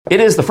It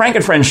is the Frank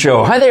and Friends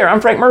show. Hi there, I'm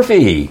Frank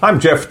Murphy.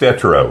 I'm Jeff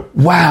Detro.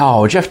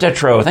 Wow, Jeff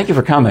Detro, thank you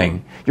for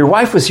coming. Your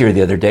wife was here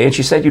the other day and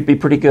she said you'd be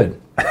pretty good.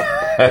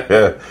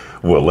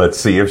 Well, let's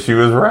see if she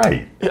was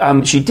right.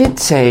 She did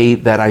say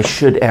that I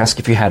should ask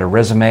if you had a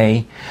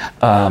resume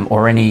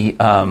or any, like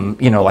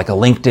a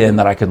LinkedIn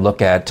that I could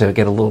look at to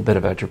get a little bit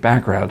about your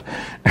background.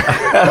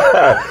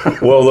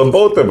 Well, the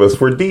both of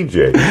us were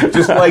DJs,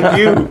 just like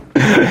you.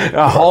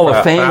 A Hall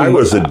of Fame. I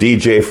was a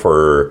DJ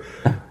for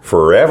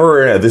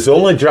forever. This is the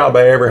only job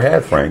I ever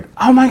had, Frank.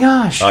 Oh, my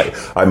gosh.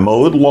 I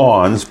mowed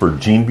lawns for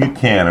Gene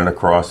Buchanan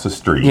across the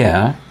street.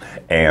 Yeah.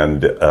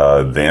 And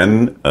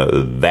then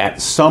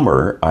that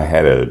summer, I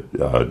had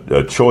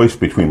a choice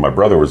between, my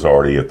brother was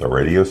already at the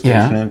radio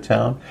station in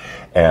town,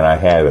 and I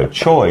had a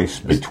choice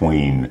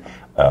between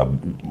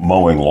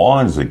mowing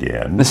lawns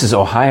again. This is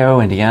Ohio,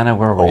 Indiana,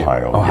 where were you?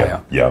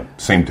 Ohio. Yeah,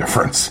 same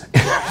difference.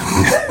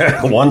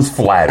 One's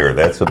flatter,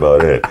 that's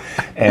about it.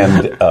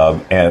 And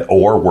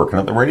or working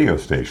at the radio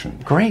station.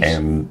 Great.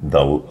 And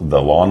the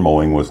lawn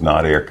mowing was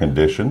not air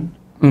conditioned.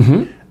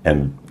 Mm-hmm.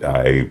 And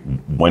I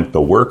went to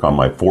work on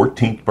my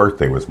 14th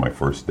birthday was my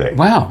first day.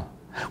 Wow.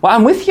 Well,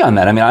 I'm with you on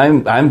that. I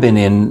mean, I've been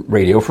in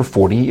radio for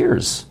 40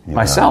 years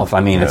myself. I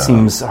mean, it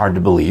seems hard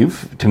to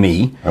believe to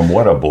me. And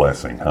what a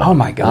blessing, huh? Oh,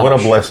 my gosh. What a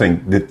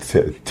blessing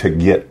to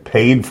get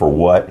paid for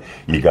what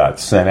you got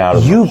sent out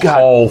of the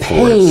hall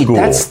for at school.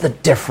 That's the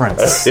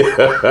difference.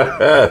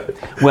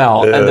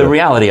 Well, the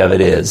reality of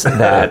it is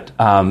that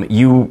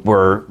you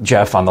were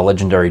Jeff on the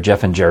legendary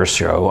Jeff and Jer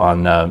show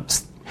on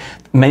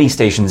many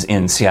stations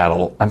in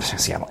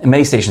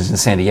many stations in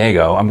San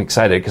Diego. I'm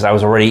excited because I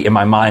was already in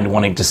my mind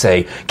wanting to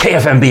say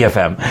KFM,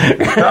 BFM,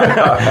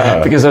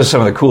 because those are some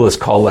of the coolest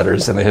call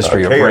letters in the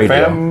history of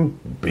radio. KFM,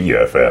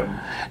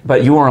 BFM.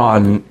 But you were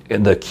on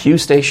the Q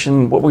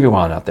station. What were you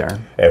on out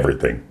there?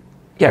 Everything.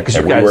 Yeah, because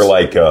you guys... we were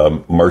like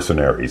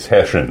mercenaries,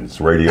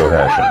 Hessians, radio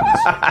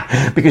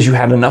Hessians. Because you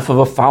had enough of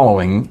a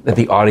following that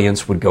the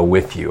audience would go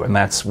with you, and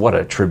that's what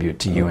a tribute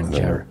to you and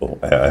Jared.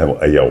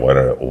 Yeah,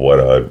 what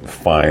a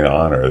fine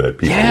honor that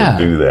people would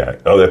do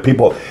that. Oh, that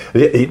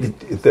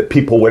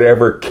people would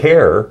ever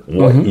care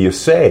what you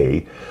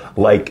say.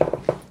 Like,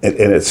 and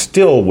it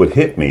still would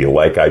hit me.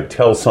 Like, I'd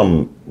tell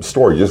some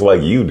story just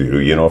like you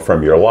do,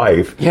 from your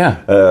life,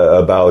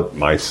 about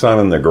my son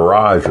in the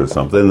garage or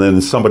something. And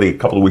then somebody a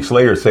couple of weeks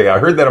later say, I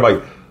heard that. I'm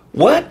like,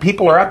 what?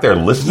 People are out there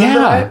listening to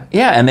that?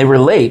 Yeah, and they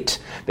relate.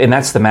 And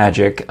that's the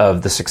magic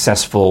of the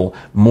successful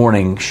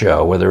morning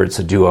show, whether it's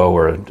a duo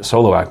or a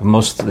solo act.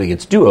 Mostly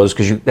it's duos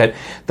because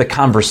the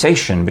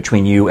conversation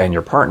between you and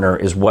your partner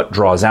is what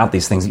draws out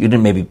these things that you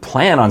didn't maybe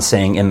plan on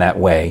saying in that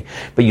way,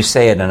 but you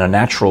say it in a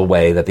natural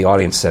way that the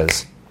audience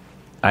says,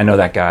 I know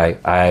that guy,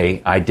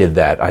 I did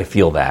that, I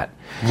feel that.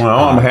 Well,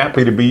 I'm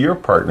happy to be your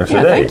partner today.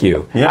 Yeah, thank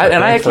you. Yeah,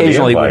 and I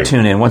occasionally would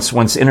tune in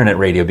once internet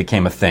radio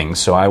became a thing.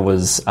 So I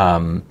was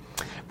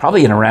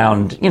probably in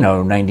around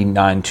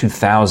 99,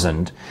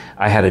 2000.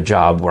 I had a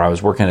job where I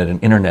was working at an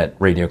internet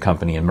radio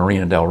company in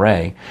Marina Del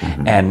Rey,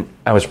 and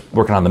I was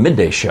working on the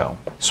midday show.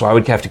 So I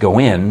would have to go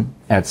in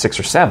at 6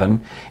 or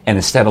 7, and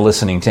instead of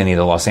listening to any of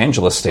the Los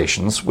Angeles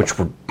stations,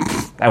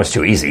 that was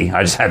too easy.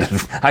 I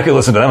could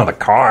listen to them in the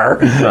car.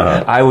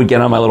 I would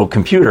get on my little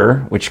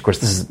computer, which of course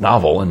this is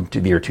novel in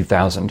the year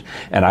 2000,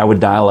 and I would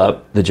dial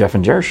up the Jeff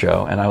and Jer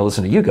show, and I would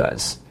listen to you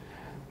guys.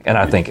 And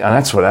I think,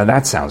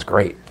 that sounds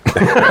great.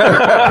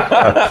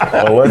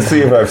 Well, let's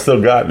see if I've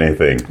still got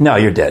anything. No,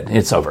 you're dead.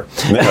 It's over.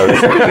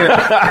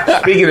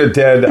 Speaking of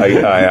dead,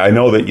 I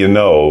know that you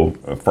know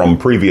from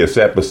previous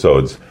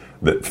episodes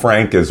that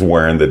Frank is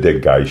wearing the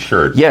Dig Guy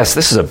shirt. Yes,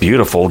 this is a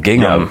beautiful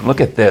gingham. Yeah,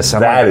 look at this.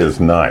 That is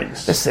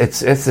nice.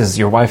 This is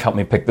your wife helped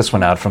me pick this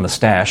one out from the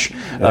stash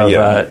of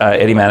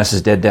Eddie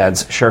Manis's Dead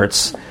Dad's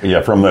shirts.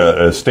 Yeah, from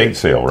the estate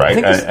sale, right?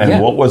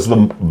 And what was the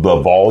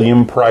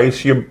volume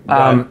price you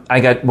got?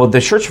 The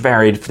shirts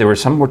varied. There were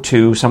some were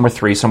 2, some were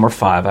 3, some were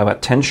 5. I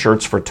bought 10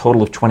 shirts for a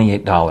total of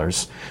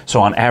 $28.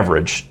 So on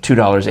average,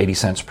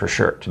 $2.80 per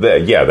shirt.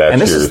 That's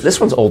and yours. This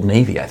one's Old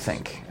Navy, I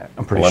think.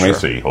 I'm pretty sure. Let me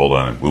see. Hold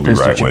on. We'll be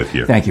right with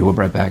you. Thank you. We'll be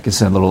right back.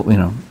 It's a little,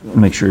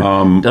 make sure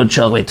don't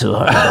chug way too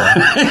hard.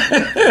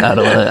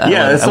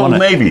 It's Old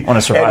Navy. I want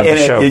to survive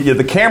the show.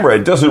 The camera,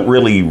 it doesn't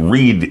really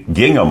read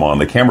gingham on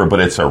the camera, but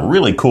it's a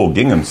really cool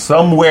gingham.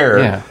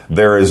 Somewhere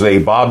there is a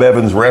Bob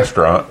Evans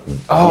restaurant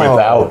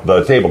without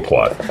the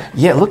tablecloth.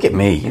 Yeah, look at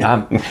me.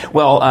 I don't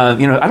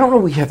know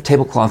if we have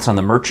tablecloths on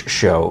the merch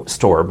show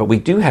store, but we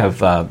do have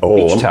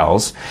beach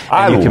towels.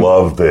 I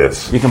love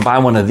this. You can buy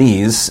one of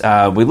these.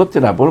 We looked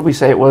it up. What did we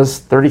say it was?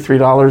 $33,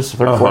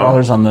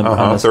 $34 on the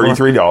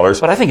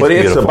 $33. But I think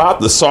it's about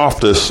the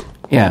softest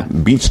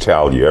beach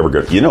towel you ever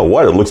get. You know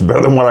what? It looks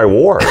better than what I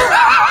wore.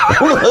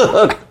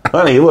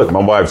 Honey, look, my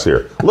wife's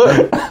here.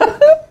 Look.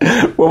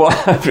 Well,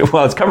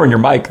 it's covering your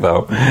mic,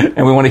 though,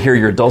 and we want to hear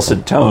your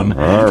dulcet tone.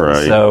 All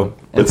right. So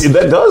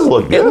that does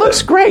look good. It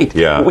looks great.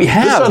 Yeah.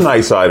 This is a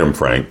nice item,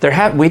 Frank.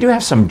 We do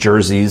have some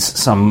jerseys,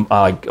 some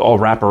all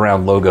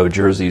wraparound logo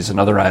jerseys and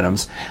other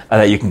items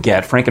that you can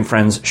get.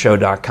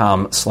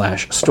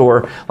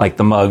 frankandfriendsshow.com/store, like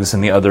the mugs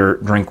and the other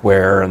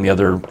drinkware and the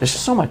other. There's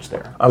just so much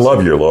there. I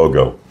love your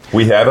logo.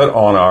 We have it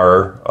on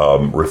our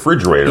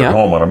refrigerator at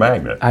home on a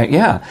magnet.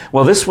 Yeah.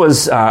 Well, this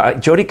was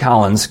Jody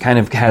Collins. Kind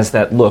of has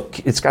that look.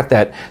 It's got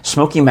that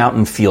Smoky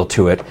Mountain feel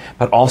to it,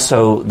 but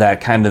also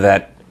that kind of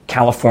that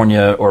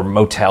California or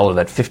motel or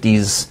that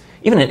 50s,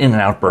 even an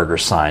In-N-Out burger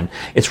sign.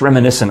 It's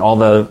reminiscent, all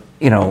the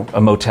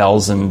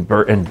motels and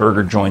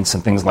burger joints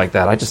and things like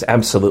that. I just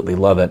absolutely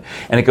love it,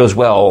 and it goes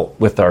well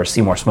with our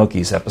Seymour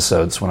Smokies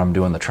episodes when I'm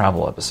doing the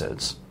travel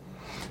episodes.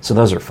 So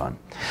those are fun.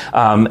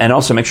 And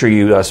also make sure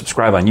you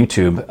subscribe on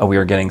YouTube. We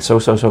are getting so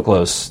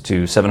close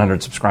to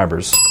 700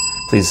 subscribers.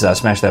 Please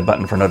smash that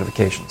button for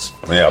notifications.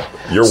 Yeah,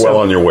 you're well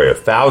on your way.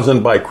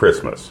 1,000 by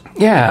Christmas.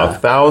 Yeah.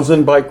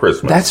 1,000 by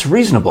Christmas. That's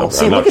reasonable.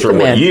 I'm not sure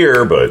what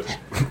year, but...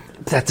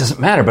 That doesn't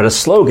matter, but a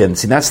slogan.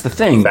 See, that's the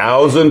thing.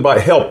 1,000 by...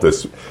 Help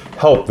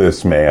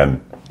this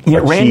man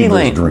Randy achieve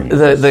Lane, his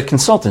dreams. the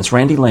consultants,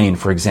 Randy Lane,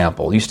 for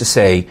example, used to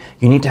say,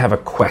 you need to have a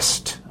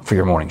quest for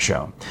your morning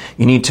show.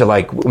 You need to,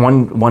 like,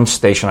 one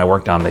station I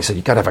worked on, they said,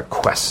 you got to have a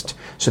quest.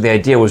 So the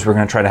idea was we're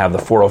going to try to have the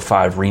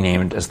 405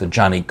 renamed as the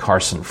Johnny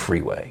Carson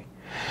Freeway.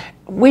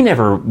 We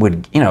never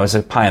would, as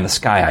a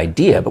pie-in-the-sky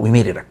idea, but we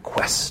made it a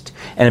quest.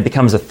 And it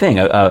becomes a thing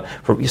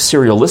for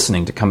serial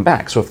listening to come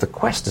back. So if the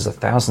quest is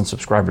 1,000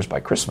 subscribers by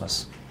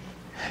Christmas,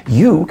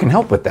 you can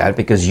help with that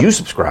because you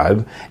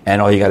subscribe,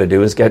 and all you got to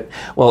do is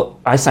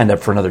I signed up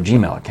for another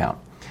Gmail account.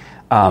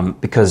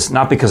 Because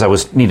I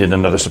needed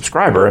another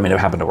subscriber. I mean, it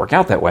happened to work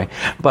out that way.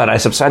 But I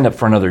signed up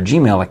for another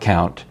Gmail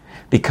account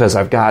because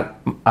I've got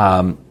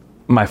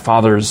my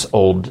father's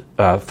old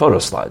photo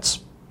slides.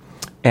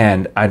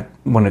 And I'm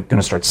going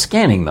to start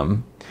scanning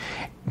them,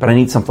 but I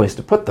need someplace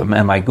to put them,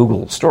 and my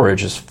Google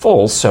storage is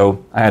full,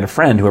 so I had a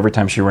friend who every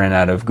time she ran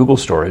out of Google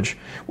storage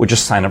would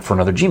just sign up for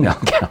another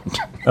Gmail account.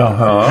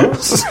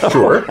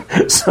 Sure.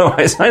 So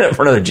I signed up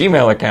for another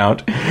Gmail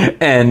account,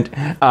 and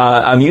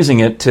I'm using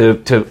it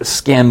to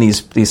scan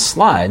these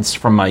slides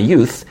from my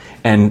youth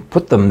and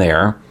put them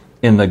there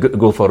in the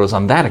Google Photos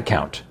on that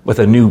account with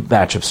a new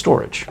batch of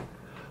storage.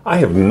 I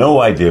have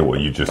no idea what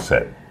you just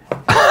said.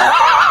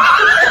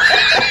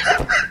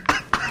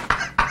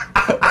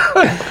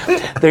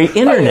 The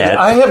internet.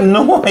 I have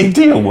no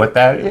idea what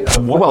that is.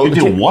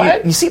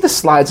 What? You see the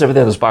slides over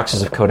there, those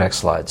boxes of Kodak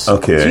slides?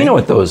 Okay. So you know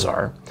what those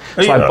are.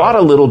 So I bought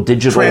a little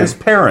digital...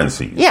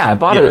 Transparency. Yeah, I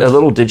bought a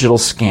little digital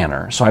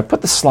scanner. So I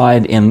put the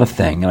slide in the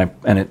thing,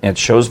 and it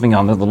shows me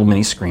on the little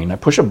mini screen. I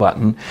push a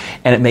button,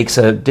 and it makes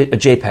a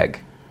JPEG.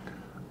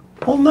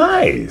 Oh,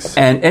 nice.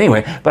 And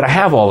anyway, but I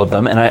have all of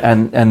them,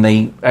 and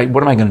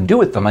what am I going to do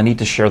with them? I need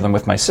to share them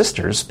with my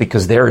sisters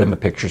because they're in the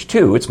pictures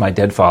too. It's my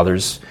dead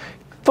father's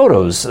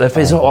photos. That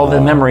all the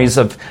memories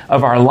of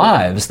our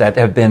lives that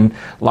have been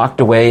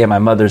locked away in my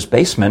mother's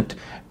basement.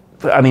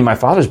 I mean, my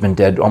father's been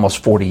dead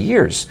almost 40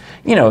 years.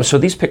 So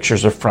these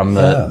pictures are from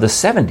the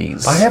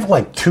 70s. I have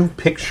like 2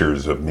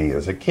 pictures of me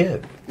as a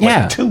kid.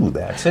 Yeah. 2,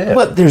 that's it.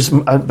 But there's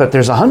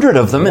 100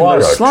 of them in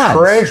those slides.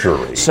 What a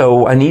treasury.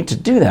 So I need to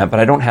do that, but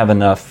I don't have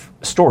enough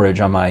storage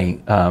on my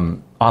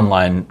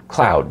online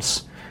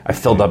clouds. I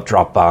filled up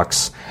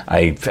Dropbox.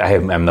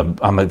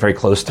 I'm very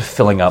close to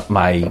filling up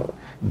my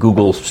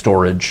Google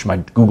storage, my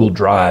Google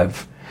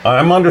Drive.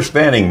 I'm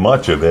understanding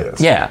much of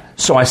this. Yeah.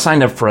 So I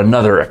signed up for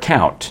another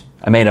account.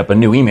 I made up a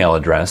new email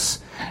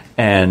address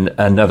and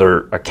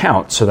another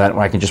account so that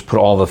I can just put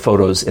all the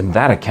photos in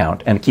that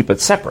account and keep it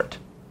separate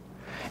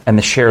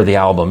and share the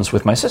albums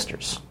with my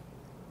sisters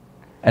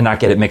and not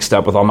get it mixed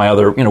up with all my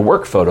other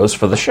work photos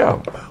for the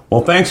show.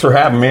 Well, thanks for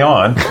having me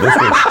on. This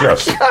was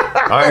just,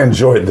 I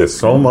enjoyed this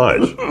so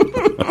much.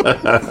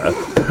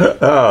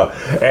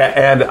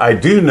 And I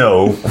do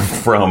know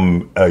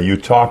from you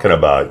talking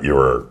about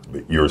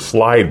your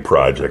slide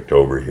project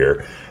over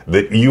here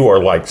that you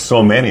are like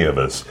so many of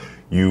us.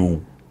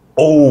 You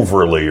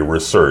overly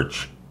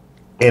research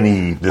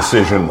any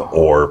decision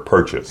or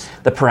purchase.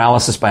 The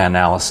paralysis by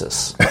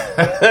analysis.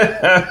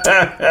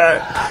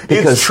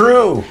 It's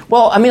true.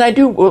 Well, I mean, I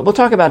do. We'll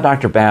talk about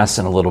Dr. Bass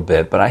in a little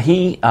bit, but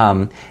he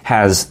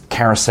has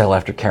carousel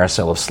after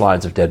carousel of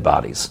slides of dead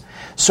bodies.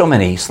 So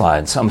many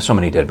slides, so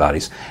many dead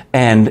bodies.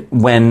 And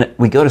when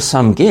we go to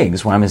some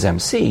gigs, when I'm his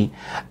MC,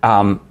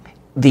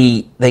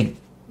 they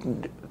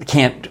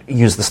can't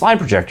use the slide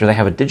projector. They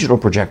have a digital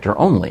projector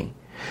only.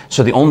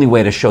 So the only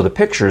way to show the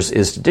pictures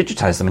is to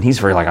digitize them. And he's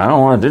very like, I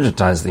don't want to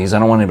digitize these. I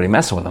don't want anybody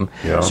messing with them.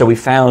 Yeah. So we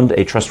found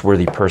a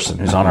trustworthy person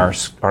who's on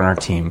our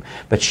team.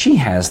 But she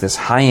has this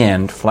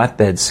high-end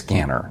flatbed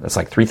scanner that's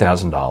like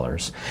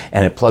 $3,000.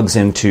 And it plugs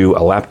into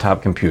a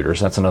laptop computer.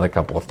 So that's another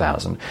couple of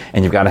thousand.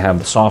 And you've got to have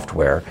the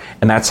software.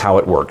 And that's how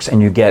it works.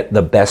 And you get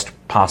the best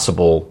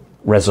possible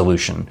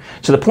resolution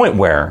to the point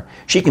where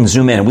she can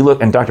zoom in and we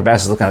look, and Dr.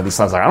 Bass is looking at these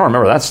slides like, I don't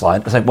remember that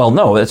slide. It's like, well,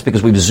 no, that's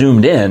because we've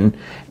zoomed in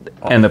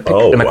and the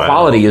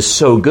quality is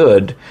so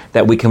good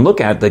that we can look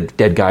at the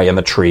dead guy in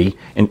the tree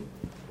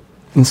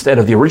instead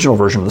of the original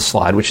version of the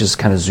slide, which is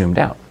kind of zoomed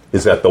out.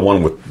 Is that the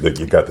one that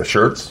you got the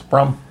shirts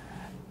from?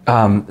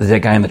 The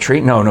guy in the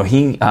tree? No,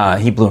 he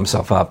blew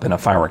himself up in a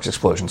fireworks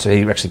explosion. So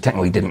he actually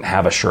technically didn't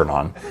have a shirt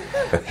on.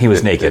 He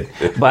was naked,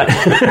 but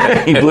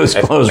he blew his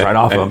clothes right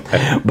off him.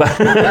 But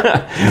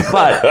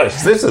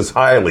this is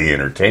highly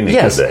entertaining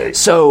today.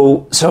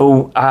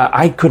 So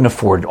I couldn't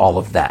afford all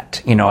of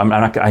that.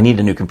 I need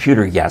a new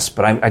computer, yes,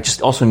 but I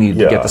just also needed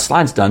to get the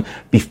slides done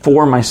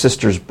before my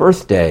sister's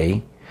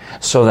birthday,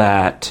 so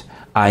that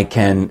I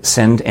can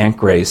send Aunt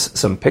Grace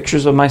some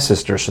pictures of my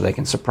sister so they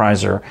can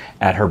surprise her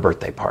at her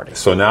birthday party.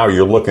 So now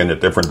you're looking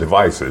at different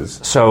devices.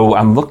 So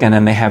I'm looking,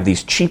 and they have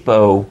these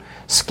cheapo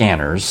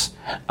scanners,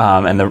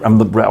 and I'm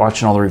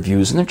watching all the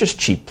reviews, and they're just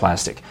cheap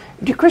plastic.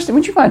 Kristen,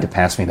 would you mind to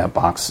pass me that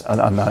box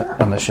on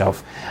the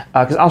shelf?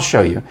 Because I'll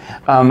show you.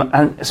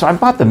 And so I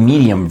bought the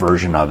medium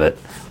version of it.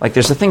 Like,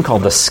 there's a thing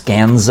called the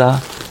Scanza,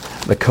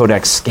 the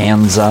Kodak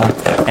Scanza,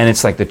 and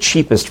it's like the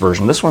cheapest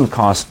version. This one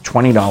costs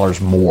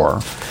 $20 more,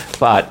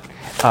 but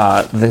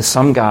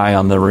some guy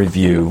on the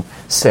review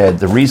said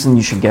the reason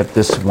you should get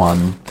this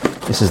one,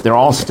 he says they're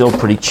all still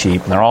pretty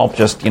cheap, and they're all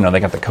just, they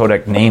got the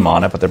Kodak name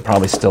on it, but they're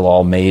probably still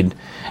all made,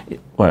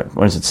 what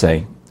does it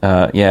say?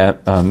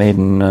 Made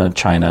in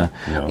China,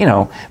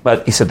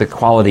 but he said the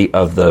quality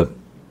of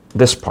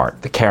this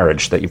part, the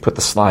carriage that you put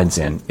the slides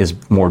in, is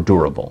more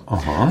durable.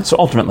 So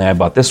ultimately I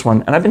bought this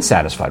one, and I've been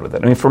satisfied with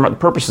it. I mean, for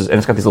purposes, and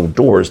it's got these little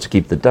doors to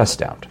keep the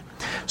dust out.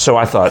 So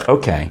I thought,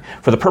 okay,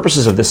 for the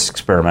purposes of this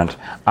experiment,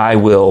 I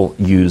will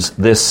use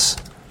this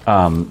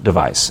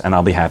device, and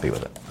I'll be happy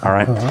with it. All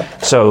right.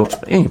 So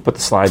you put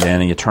the slide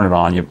in, and you turn it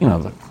on.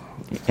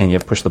 And you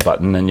push the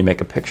button, and you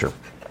make a picture.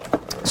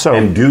 So,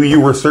 and do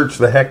you research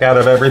the heck out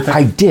of everything?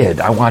 I did.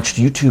 I watched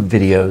YouTube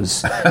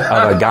videos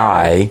of a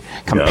guy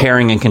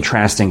comparing and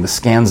contrasting the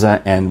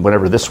Scanza and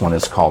whatever this one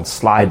is called,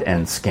 Slide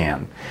and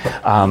Scan.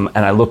 And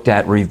I looked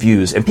at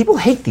reviews, and people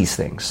hate these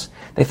things.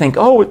 They think,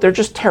 oh, they're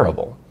just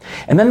terrible.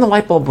 And then the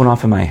light bulb went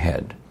off in my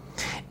head.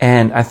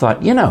 And I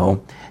thought,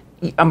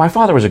 my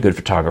father was a good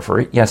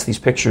photographer. Yes, these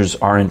pictures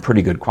are in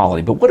pretty good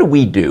quality. But what do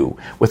we do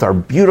with our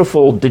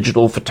beautiful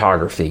digital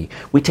photography?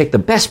 We take the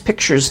best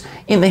pictures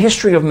in the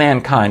history of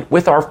mankind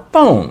with our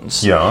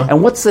phones. Yeah.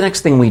 And what's the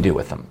next thing we do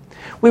with them?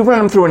 We run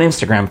them through an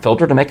Instagram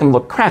filter to make them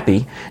look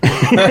crappy.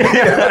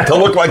 To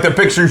look like the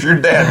pictures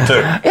your dad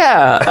took.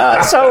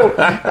 Yeah. So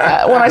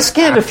when I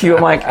scanned a few,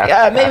 I'm like,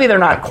 maybe they're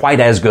not quite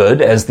as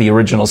good as the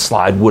original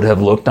slide would have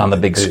looked on the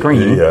big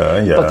screen.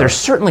 Yeah. But they're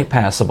certainly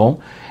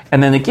passable.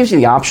 And then it gives you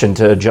the option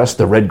to adjust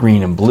the red,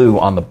 green, and blue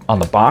on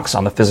the box,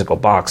 on the physical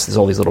box. There's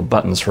all these little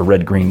buttons for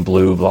red, green,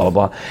 blue, blah,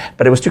 blah, blah.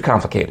 But it was too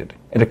complicated.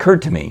 It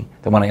occurred to me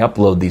that when I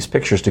upload these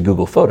pictures to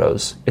Google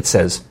Photos, it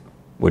says,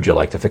 would you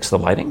like to fix the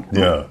lighting?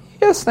 Yeah.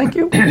 Yes, thank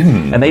you.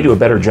 And they do a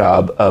better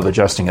job of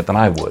adjusting it than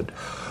I would.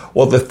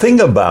 Well, the thing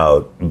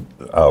about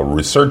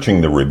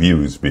researching the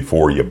reviews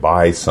before you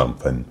buy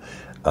something,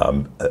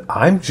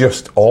 I'm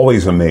just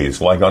always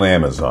amazed, like on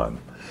Amazon.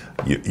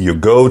 You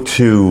go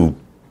to...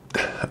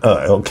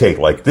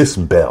 like this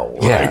bell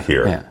right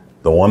here. Yeah.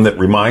 The one that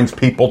reminds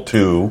people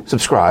to...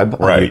 subscribe on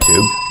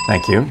YouTube.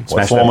 Thank you.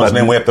 What's the woman's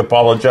name we have to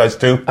apologize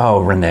to?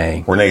 Oh,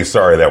 Renee. Renee,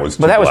 sorry, that was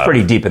too But that was loud.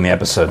 pretty deep in the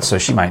episode, so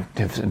she might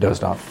have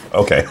dozed off.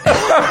 Okay.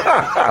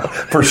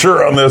 For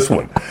sure on this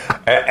one.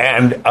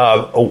 And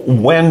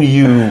when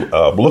you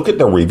look at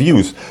the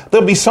reviews,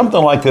 there'll be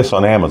something like this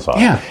on Amazon.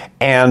 Yeah.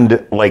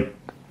 And like...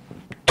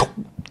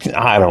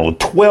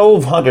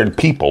 1,200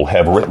 people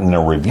have written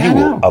a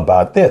review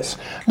about this.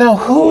 Now,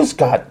 who's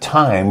got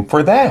time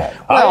for that?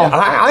 Well,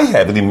 I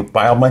haven't even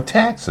filed my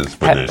taxes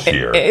for this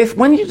year.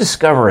 When you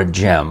discover a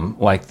gem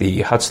like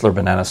the Hutzler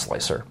banana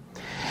slicer,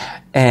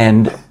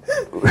 and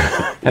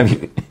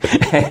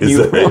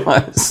you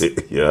realize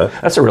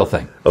that's a real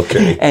thing.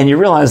 Okay. And you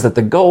realize that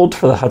the gold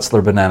for the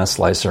Hutzler banana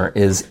slicer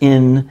is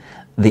in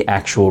the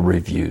actual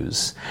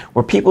reviews,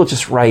 where people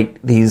just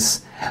write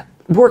these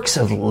works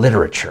of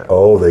literature.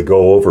 Oh, they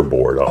go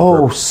overboard.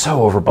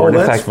 So overboard. Oh,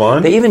 in that's fact,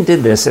 fun. They even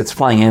did this at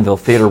Flying Anvil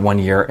Theater one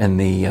year in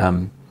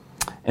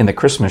the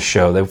Christmas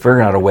show. They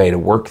figured out a way to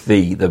work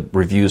the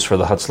reviews for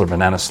the Hutzler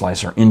banana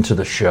slicer into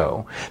the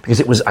show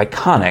because it was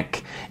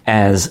iconic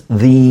as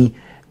the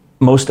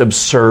most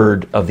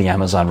absurd of the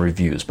Amazon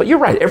reviews. But you're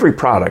right, every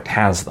product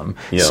has them.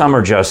 Yeah. Some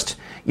are just,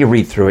 you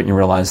read through it and you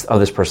realize, oh,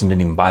 this person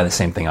didn't even buy the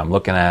same thing I'm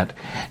looking at.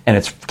 And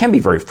it can be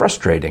very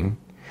frustrating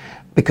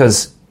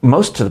because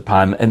most of the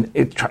time, and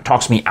it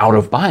talks me out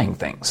of buying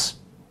things.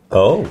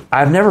 Oh.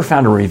 I've never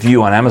found a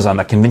review on Amazon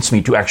that convinced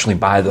me to actually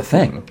buy the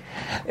thing.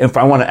 If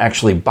I want to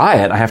actually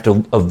buy it, I have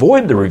to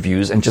avoid the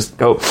reviews and just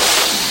go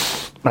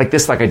like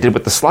this, like I did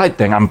with the slide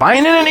thing. I'm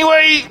buying it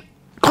anyway!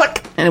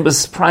 Click! And it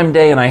was Prime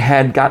Day, and I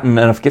had gotten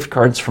enough gift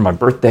cards for my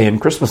birthday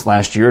and Christmas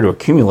last year to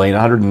accumulate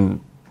 $100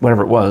 and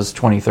whatever it was,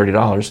 $20,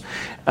 $30.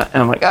 And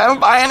I'm like, I'm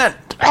buying it!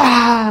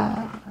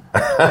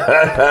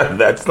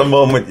 That's the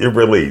moment you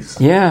release.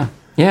 Yeah.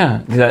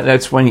 Yeah,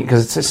 that's when,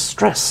 because it's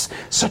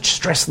such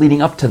stress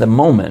leading up to the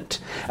moment.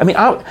 I mean,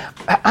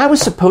 I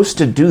was supposed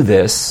to do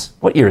this,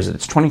 what year is it?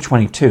 It's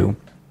 2022.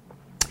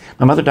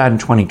 My mother died in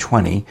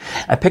 2020.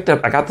 I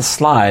got the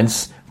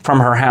slides from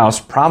her house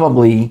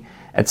probably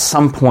at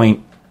some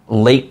point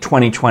late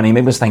 2020,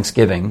 maybe it was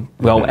Thanksgiving.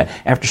 Well,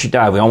 after she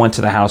died, we all went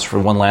to the house for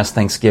one last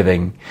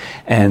Thanksgiving,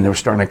 and they were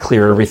starting to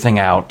clear everything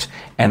out.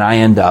 And I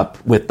end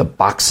up with the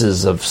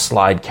boxes of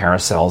slide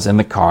carousels in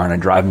the car, and I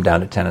drive them down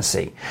to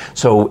Tennessee.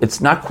 So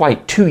it's not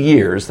quite 2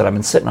 years that I've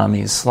been sitting on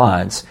these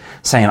slides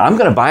saying, I'm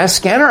going to buy a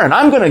scanner and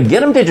I'm going to get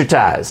them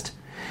digitized.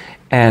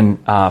 And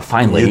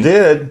finally, you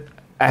did.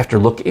 After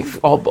looking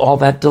all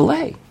that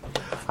delay.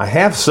 I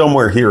have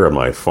somewhere here on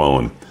my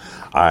phone,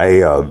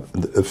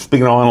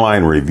 speaking of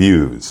online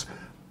reviews,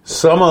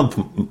 some of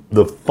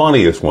the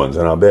funniest ones,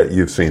 and I'll bet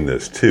you've seen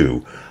this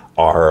too,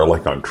 are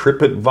like on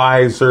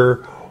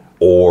TripAdvisor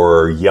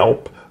or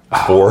Yelp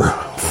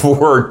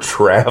for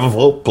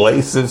travel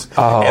places.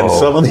 Oh. And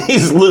some of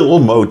these little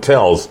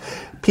motels,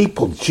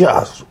 people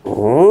just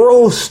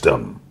roast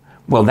them.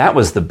 Well, that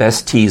was the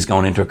best tease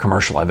going into a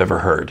commercial I've ever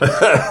heard.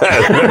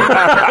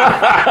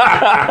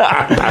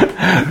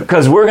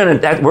 Because we're gonna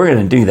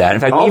do that.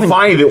 In fact, I'll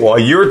find it while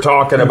you're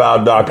talking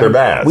about Dr.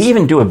 Bass. We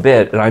even do a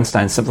bit at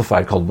Einstein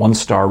Simplified called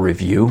 1-Star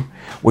Review,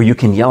 where you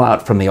can yell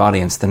out from the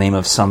audience the name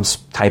of some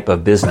type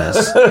of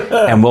business,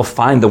 and we'll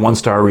find the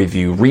 1-star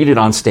review, read it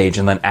on stage,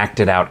 and then act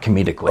it out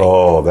comedically.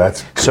 Oh,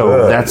 that's good.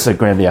 So that's a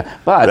grand idea.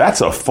 But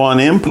that's a fun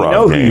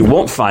improv who game. you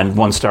won't find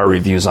 1-star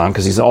reviews on,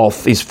 because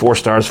he's 4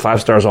 stars,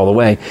 5 stars all the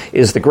way,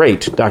 is the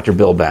great Dr.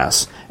 Bill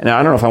Bass. And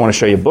I don't know if I want to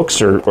show you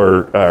books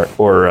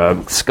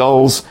or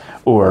skulls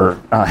or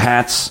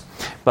hats,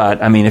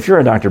 but I mean, if you're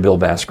a Dr. Bill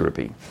Bass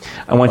groupie,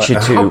 I want you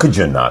to. How could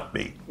you not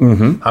be?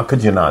 Mm-hmm. How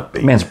could you not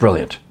be? Man's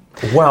brilliant.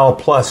 Well,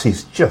 plus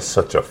he's just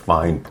such a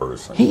fine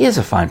person. He is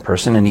a fine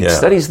person, and he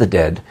studies the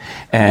dead,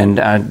 and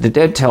the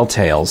dead tell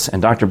tales,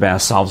 and Dr.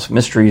 Bass solves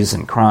mysteries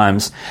and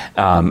crimes,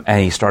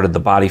 and he started the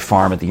Body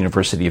Farm at the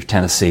University of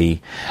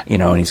Tennessee,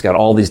 and he's got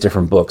all these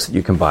different books that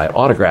you can buy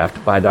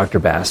autographed by Dr.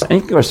 Bass.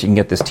 And of course, you can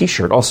get this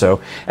t-shirt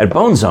also at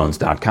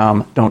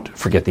bonezones.com. Don't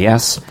forget the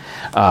S.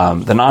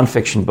 The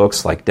nonfiction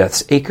books like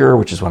Death's Acre,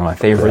 which is one of my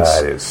favorites.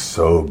 That is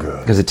so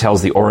good. Because it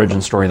tells the origin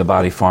story of the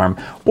Body Farm,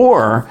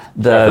 or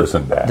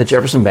the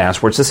Jefferson Bass,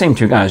 where it's the same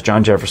two guys,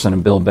 John Jefferson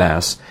and Bill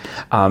Bass.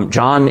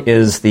 John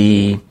is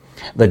the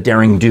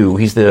daring do.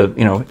 He's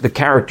the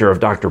character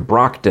of Dr.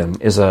 Brockton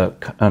is an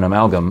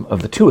amalgam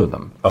of the two of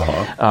them.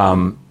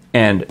 Uh-huh.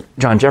 And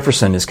John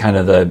Jefferson is kind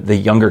of the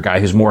younger guy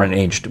who's more in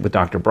age with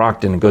Dr.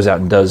 Brockton and goes out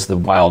and does the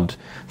wild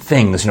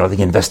things,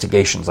 the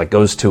investigations, like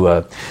goes to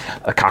a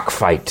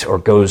cockfight or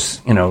goes,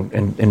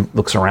 and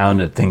looks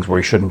around at things where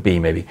he shouldn't be,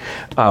 maybe.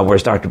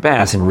 Whereas Dr.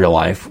 Bass, in real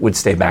life, would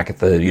stay back at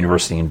the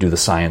university and do the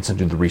science and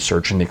do the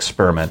research and the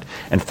experiment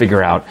and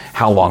figure out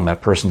how long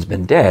that person's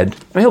been dead.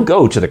 I mean, he'll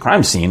go to the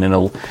crime scene and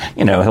he'll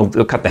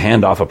cut the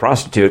hand off a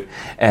prostitute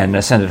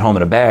and send it home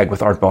in a bag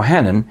with Art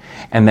Bohannon,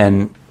 and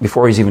then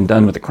before he's even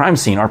done with the crime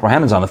scene, Art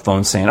Bohannon's on the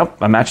phone saying, "Oh,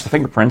 I matched the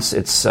fingerprints.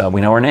 It's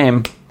we know her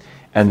name,"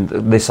 and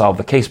they solve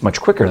the case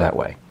much quicker that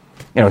way.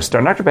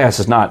 Dr. Bass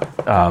is not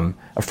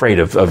afraid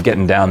of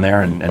getting down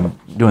there and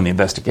doing the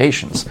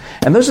investigations.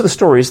 And those are the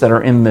stories that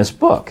are in this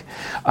book.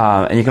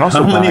 And you can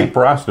also How many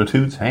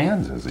prostitutes'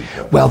 hands has he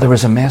cut? Well, there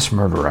was a mass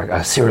murderer,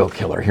 a serial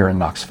killer here in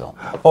Knoxville.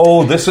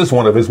 Oh, this is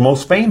one of his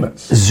most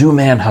famous. Zoo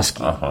Man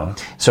Husky. Uh-huh.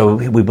 So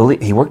we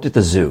believe he worked at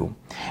the zoo,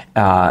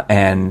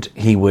 and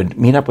he would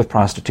meet up with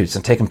prostitutes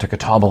and take them to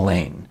Catawba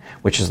Lane,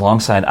 which is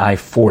alongside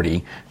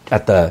I-40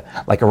 at the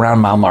around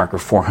mile marker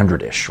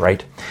 400-ish,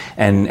 right?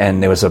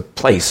 And there was a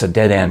place, a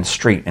dead-end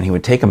street, and he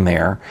would take them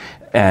there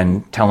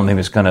and tell them he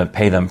was going to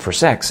pay them for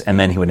sex, and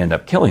then he would end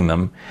up killing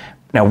them.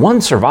 Now,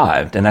 one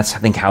survived, and that's, I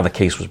think, how the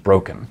case was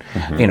broken.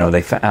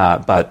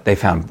 Mm-hmm. But they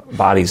found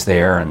bodies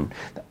there, and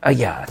it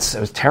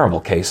was a terrible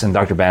case, and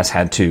Dr. Bass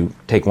had to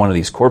take one of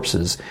these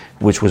corpses,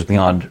 which was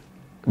beyond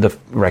the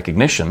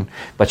recognition,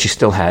 but she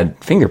still had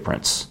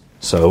fingerprints.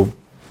 So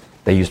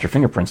they used her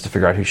fingerprints to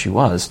figure out who she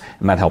was,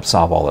 and that helped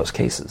solve all those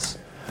cases.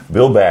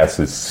 Bill Bass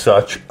is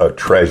such a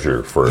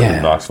treasure for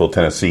Knoxville,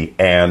 Tennessee,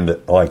 and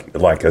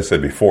like I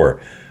said before,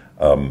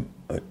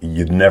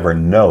 you'd never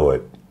know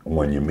it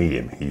when you meet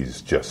him.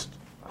 He's just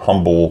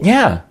humble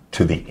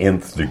to the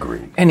nth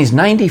degree. And he's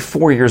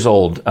 94 years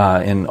old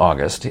in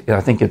August.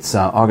 I think it's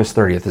August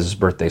 30th is his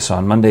birthday. So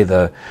on Monday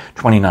the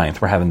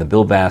 29th, we're having the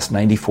Bill Bass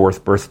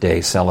 94th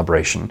birthday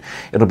celebration.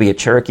 It'll be at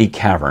Cherokee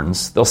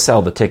Caverns. They'll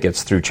sell the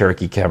tickets through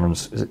Cherokee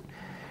Caverns.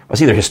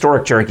 It's either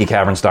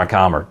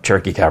historiccherokeecaverns.com or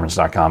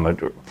cherokeecaverns.com.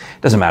 It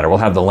doesn't matter. We'll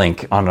have the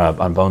link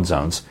on Bone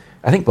Zones.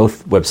 I think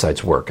both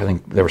websites work. I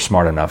think they were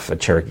smart enough at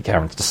Cherokee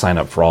Caverns to sign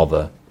up for all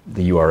the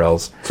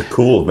URLs. It's a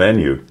cool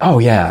venue. Oh,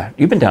 yeah.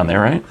 You've been down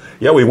there, right?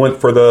 Yeah, we went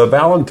for the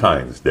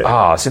Valentine's Day.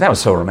 Oh, see, that was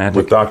so romantic.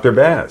 With Dr.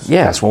 Bass.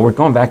 Yes, well, we're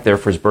going back there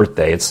for his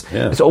birthday.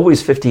 It's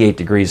always 58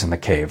 degrees in the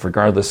cave,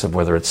 regardless of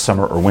whether it's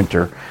summer or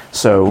winter.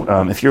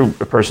 So if you're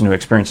a person who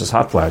experiences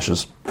hot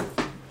flashes,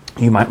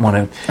 you might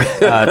want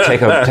to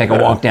take a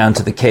walk down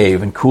to the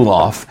cave and cool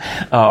off.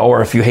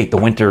 Or if you hate the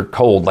winter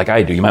cold like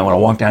I do, you might want to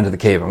walk down to the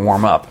cave and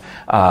warm up,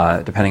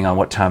 depending on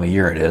what time of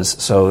year it is.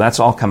 So that's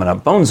all coming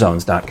up.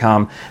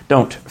 Bonezones.com.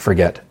 Don't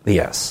forget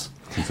the S.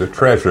 He's a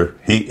treasure.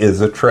 He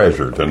is a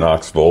treasure to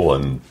Knoxville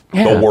and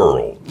the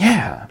world.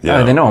 Yeah. I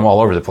mean, they know him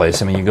all over the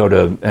place. I mean, you go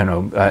to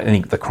any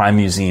the crime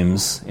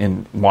museums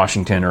in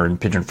Washington or in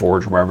Pigeon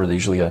Forge, wherever, there's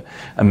usually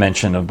a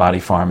mention of Body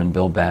Farm and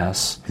Bill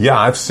Bass. Yeah,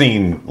 I've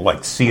seen like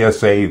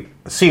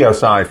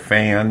CSI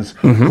fans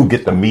who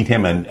get to meet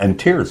him and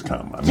tears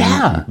come. I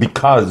mean,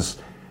 because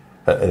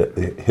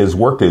his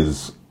work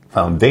is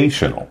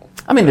foundational.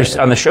 I mean, there's,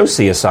 on the show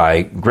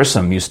CSI,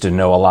 Grissom used to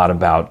know a lot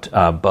about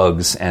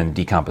bugs and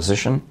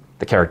decomposition,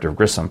 the character of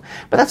Grissom,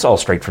 but that's all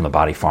straight from the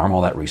Body Farm,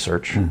 all that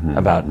research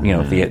about,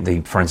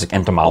 the forensic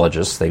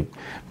entomologists. They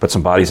put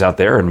some bodies out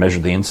there and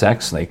measured the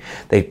insects. And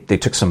they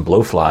took some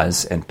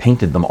blowflies and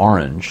painted them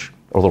orange,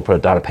 or they'll put a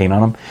dot of paint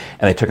on them,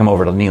 and they took them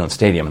over to Neyland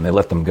Stadium and they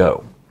let them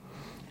go.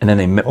 And then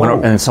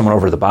and then someone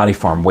over at the Body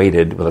Farm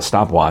waited with a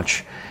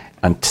stopwatch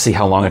and to see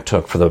how long it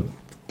took for the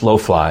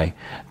blowfly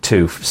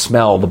to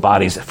smell the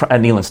bodies at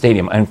Neyland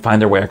Stadium and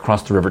find their way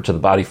across the river to the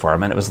Body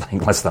Farm, and it was like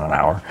less than an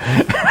hour.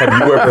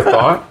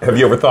 Have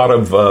you ever thought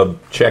of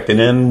checking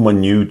in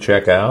when you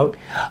check out?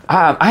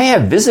 I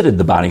have visited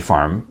the Body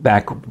Farm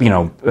back,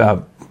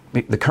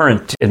 the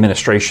current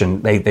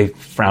administration, they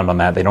frowned on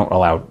that. They don't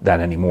allow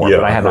that anymore. Yeah,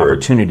 but I had an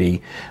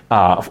opportunity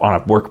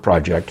on a work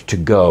project to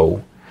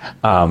go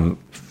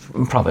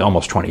probably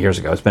almost 20 years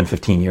ago. It's been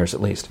 15 years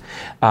at least,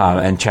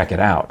 and check it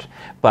out.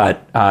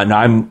 But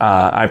no,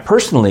 I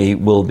personally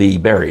will be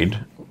buried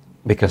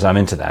because I'm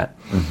into that.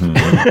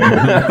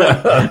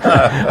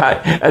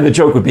 And the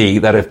joke would be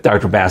that if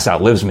Dr. Bass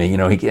outlives me,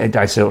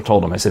 I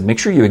told him, I said, make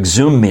sure you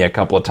exhume me a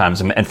couple of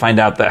times and find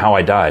out how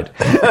I died.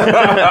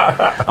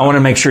 I want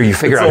to make sure you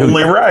figure out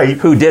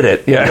who did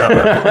it.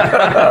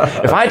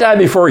 Yeah. If I die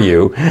before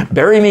you,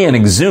 bury me and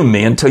exhume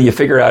me until you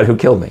figure out who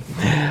killed me.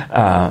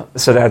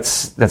 So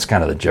that's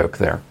kind of the joke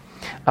there.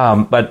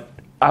 But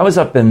I was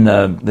up in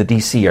the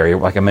D.C. area.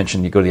 Like I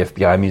mentioned, you go to the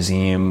FBI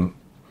museum,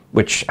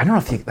 which I don't know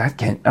if I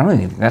don't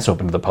even think that's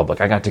open to the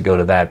public. I got to go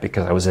to that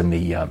because I was in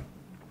the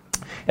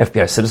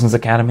FBI Citizens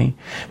Academy.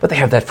 But they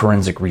have that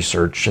forensic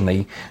research, and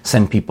they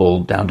send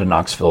people down to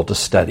Knoxville to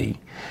study.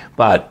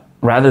 But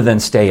rather than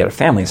stay at a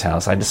family's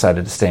house, I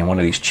decided to stay in one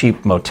of these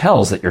cheap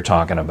motels that you're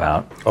talking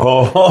about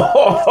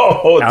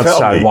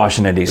outside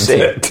Washington,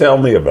 D.C. Tell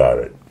me about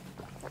it.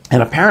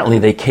 And apparently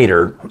they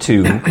cater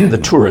to the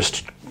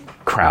tourist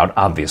crowd,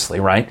 obviously,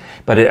 right?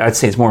 But I'd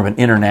say it's more of an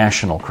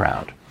international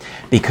crowd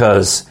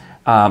because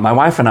my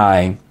wife and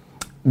I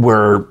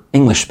were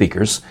English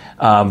speakers,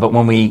 but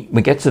when we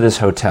get to this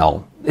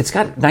hotel, it's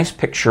got a nice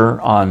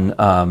picture on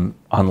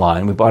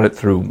online. We bought it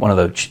through one of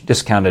the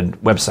discounted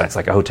websites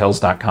like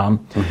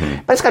hotels.com.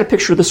 But it's got a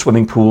picture of the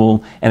swimming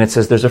pool, and it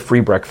says there's a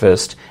free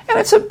breakfast, and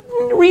it's a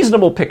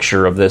reasonable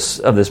picture of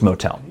this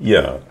motel.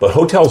 Yeah, but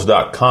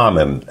hotels.com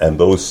and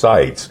those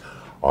sites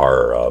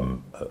are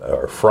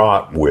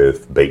fraught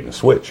with bait and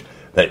switch.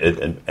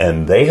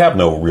 And they have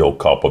no real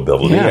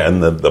culpability,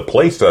 and the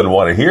place doesn't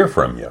want to hear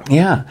from you.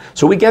 Yeah.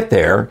 So we get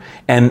there,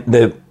 and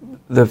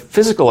the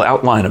physical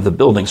outline of the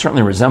building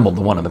certainly resembled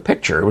the one in the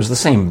picture. It was the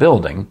same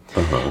building,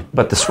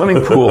 but the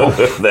swimming pool...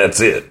 That's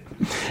it.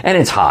 And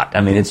it's hot.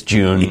 I mean, it's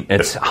June.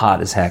 It's hot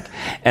as heck.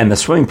 And the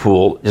swimming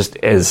pool just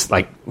is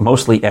like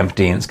mostly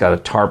empty, and it's got a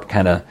tarp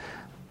kind of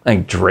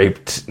like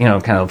draped,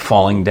 kind of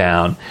falling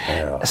down.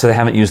 Yeah. So they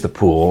haven't used the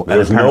pool.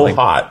 There's no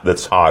hot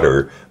that's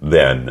hotter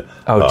than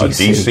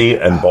D.C.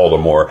 and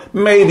Baltimore,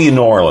 maybe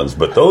New Orleans,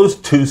 but those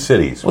two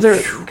cities. Well,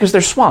 because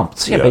they're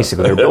swamps. Yeah,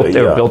 basically.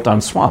 They were built on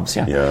swamps,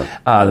 the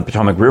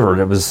Potomac River,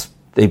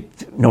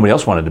 nobody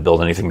else wanted to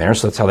build anything there,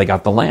 so that's how they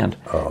got the land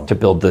to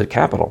build the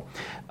Capitol.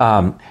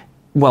 So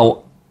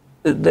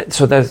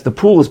the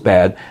pool is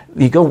bad.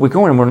 We go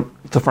in, we're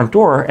at the front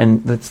door,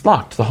 and it's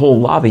locked. The whole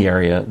lobby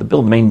area,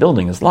 the main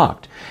building is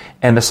locked.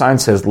 And the sign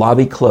says,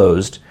 lobby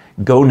closed,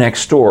 go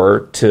next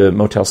door to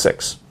Motel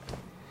 6.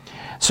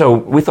 So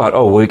we thought,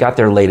 we got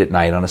there late at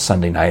night on a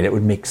Sunday night. It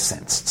would make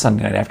sense.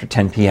 Sunday night after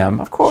 10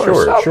 p.m., of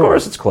course. Of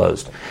course it's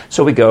closed.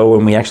 So we go,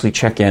 and we actually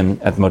check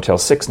in at Motel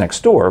 6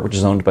 next door, which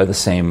is owned by the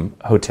same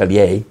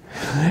hotelier.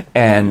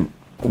 And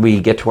we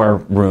get to our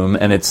room,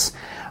 and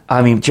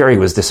Jerry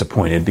was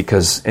disappointed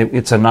because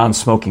it's a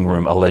non-smoking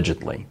room,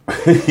 allegedly.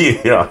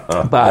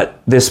 Yeah.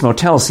 But this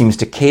motel seems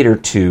to cater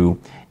to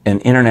an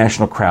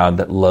international crowd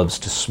that loves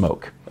to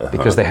smoke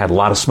because they had a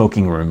lot of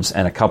smoking rooms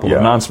and a couple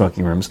of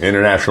non-smoking rooms.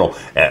 International,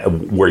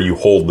 where you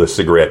hold the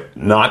cigarette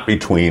not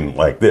between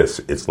like this,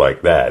 it's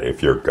like that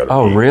if you're going to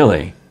Oh,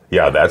 really?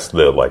 Yeah, that's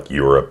the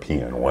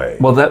European way.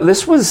 Well,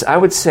 this was, I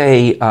would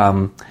say,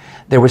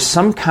 there was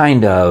some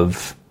kind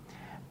of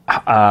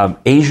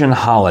Asian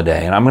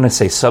holiday, and I'm going to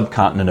say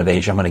subcontinent of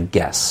Asia, I'm going to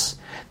guess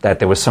that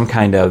there was some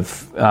kind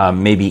of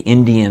maybe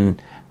Indian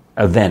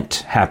event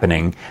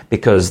happening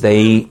because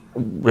there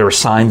were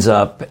signs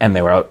up and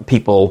there were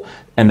people,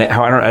 and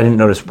I didn't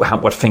notice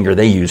what finger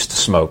they used to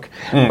smoke,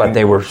 but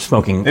they were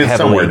smoking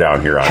somewhere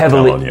down here,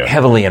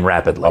 heavily and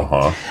rapidly.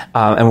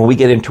 And when we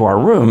get into our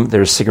room,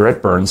 there's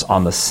cigarette burns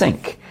on the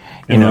sink.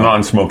 In the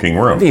non-smoking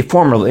room.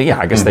 Formerly,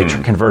 I guess they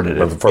converted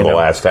it. For the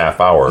last half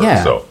hour or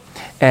so.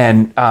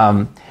 And...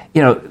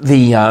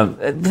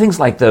 the things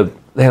like the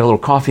They had a little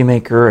coffee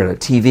maker and a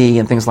TV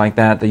and things like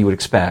that you would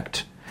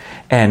expect.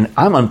 And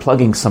I'm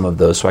unplugging some of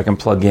those so I can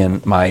plug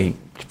in my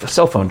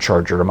cell phone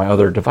charger or my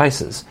other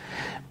devices.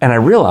 And I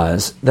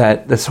realize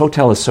that this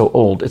hotel is so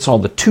old, it's all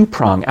the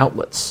 2-prong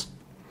outlets.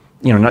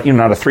 Not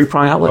a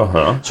 3-prong outlet.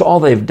 Uh-huh. So all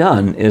they've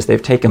done is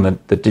they've taken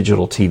the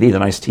digital TV, the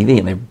nice TV,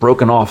 and they've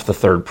broken off the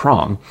 3rd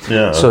prong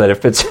so that it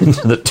fits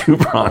into the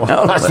 2-prong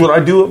outlet. That's what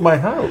I do at my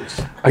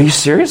house. Are you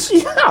serious?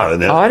 Yeah.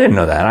 Oh, I didn't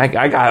know that.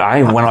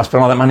 I went off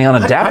spent all that money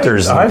on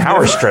adapters and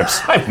power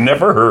strips. I've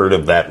never heard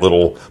of that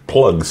little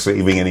plug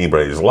saving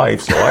anybody's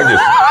life. So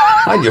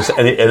I just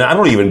and I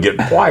don't even get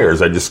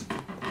pliers. I just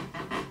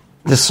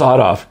saw it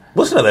off.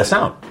 Listen to that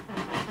sound.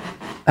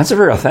 That's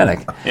very authentic.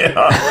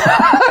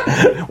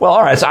 Yeah. Well,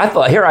 all right. So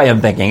here I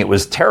am thinking it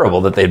was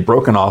terrible that they'd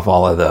broken off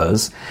all of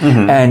those.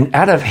 Mm-hmm. And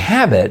out of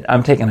habit,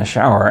 I'm taking a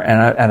shower,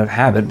 and out of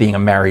habit, being a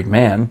married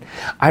man,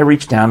 I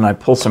reach down and I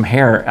pull some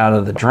hair out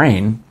of the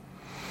drain.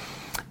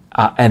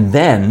 And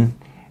then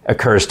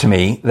occurs to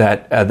me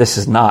that this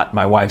is not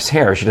my wife's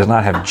hair. She does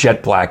not have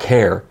jet black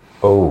hair.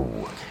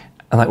 Oh.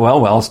 I'm like,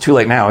 well, it's too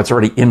late now. It's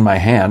already in my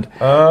hand.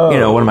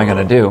 Oh. What am I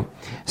going to do?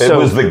 It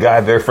was the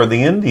guy there for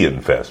the Indian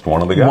Fest.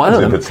 One of the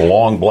guys. If it's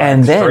long,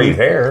 black, straight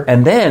hair.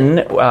 And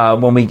then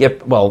when we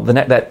get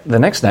the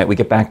next night we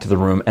get back to the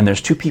room, and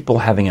there's 2 people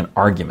having an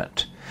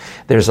argument.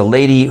 There's a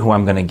lady who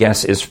I'm going to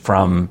guess is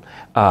from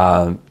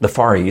the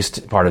Far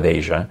East part of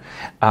Asia.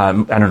 I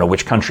don't know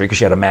which country because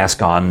she had a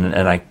mask on,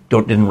 and I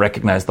didn't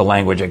recognize the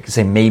language. I could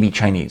say maybe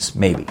Chinese,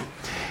 maybe.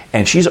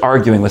 And she's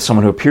arguing with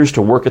someone who appears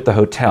to work at the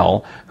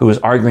hotel, who is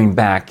arguing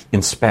back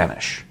in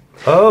Spanish.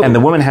 Oh. And the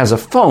woman has a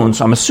phone,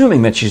 so I'm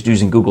assuming that she's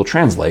using Google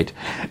Translate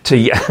so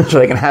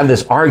they can have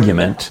this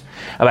argument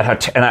about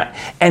how.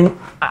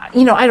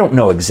 I don't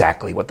know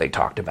exactly what they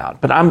talked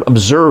about, but I'm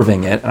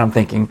observing it and I'm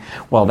thinking,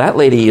 well, that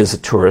lady is a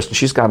tourist. And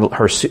she's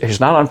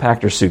not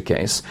unpacked her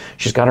suitcase.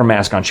 She's got her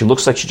mask on. She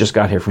looks like she just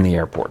got here from the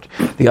airport.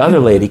 The other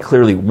lady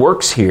clearly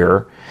works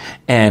here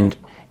and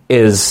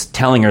is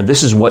telling her,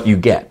 "This is what you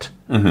get."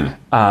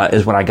 Mm-hmm.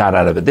 Is what I got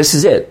out of it. This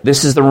is it.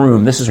 This is the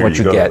room. This is what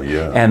you get.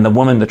 Yeah. And the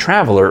woman, the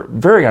traveler,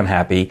 very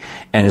unhappy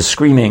and is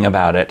screaming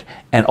about it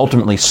and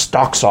ultimately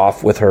stalks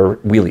off with her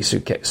wheelie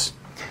suitcase.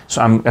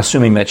 So I'm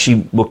assuming that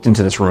she looked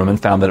into this room and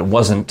found that it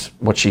wasn't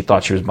what she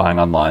thought she was buying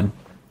online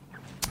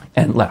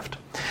and left.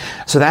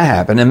 So that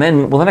happened. And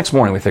then, the next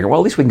morning we figured,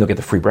 well, at least we can go get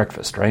the free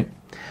breakfast, right?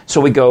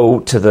 So we go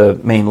to the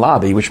main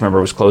lobby, which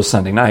remember was closed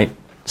Sunday night.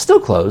 Still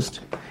closed.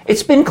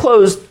 It's been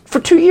closed for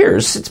 2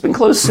 years. It's been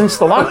closed since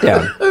the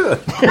lockdown.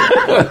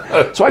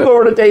 So I go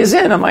over to Days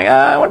Inn. I'm like,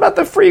 what about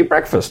the free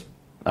breakfast?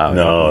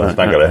 No, it's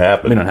not going to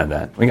happen. We don't have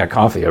that. We got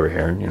coffee over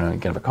here. You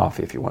can have a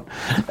coffee if you want.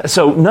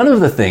 So none of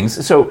the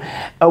things. So,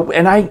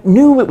 and I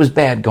knew it was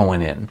bad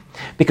going in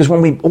because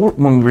when we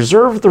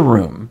reserved the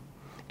room,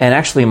 and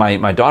actually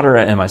my daughter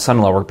and my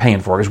son-in-law were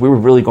paying for it because we were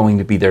really going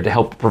to be there to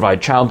help provide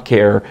child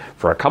care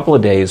for a couple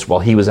of days while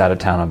he was out of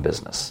town on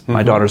business. Mm-hmm.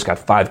 My daughter's got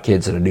 5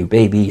 kids and a new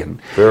baby,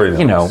 and very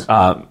nice.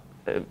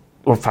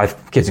 Or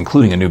 5 kids,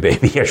 including a new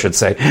baby, I should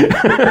say.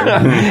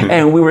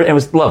 And it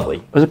was lovely.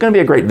 It was going to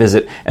be a great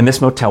visit, and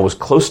this motel was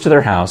close to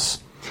their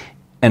house,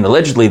 and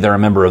allegedly they're a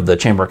member of the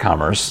Chamber of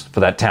Commerce for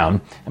that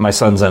town, and my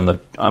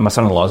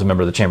son-in-law is a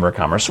member of the Chamber of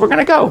Commerce, so we're going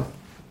to go.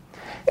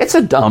 It's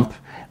a dump,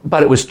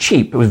 but it was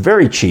cheap. It was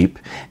very cheap,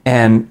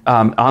 and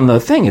on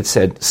the thing it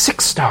said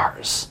 6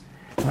 stars.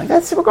 I'm like,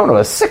 we're going to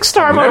a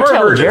 6-star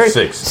motel, Jerry.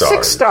 6 stars.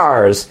 6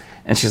 stars.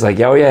 And she's like,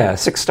 oh, yeah,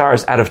 6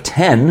 stars out of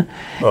 10.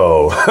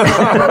 Oh.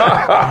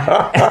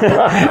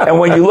 And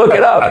when you look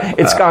it up,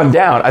 it's gone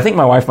down. I think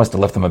my wife must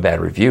have left them a bad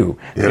review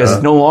because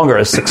it's no longer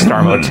a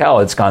 6-star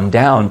motel. It's gone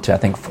down to, I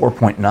think,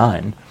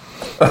 4.9.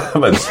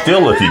 But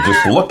still, if you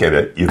just look at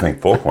it, you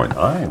think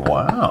 4.9.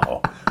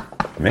 Wow.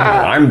 Man,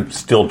 I'm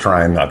still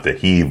trying not to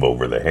heave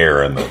over the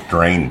hair and the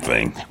drain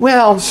thing.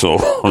 Well, so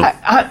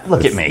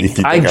look at me.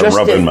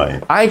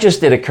 I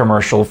just did a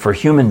commercial for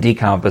human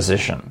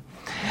decomposition.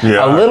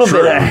 Yeah, a little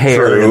bit of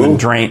hair in the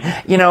drain.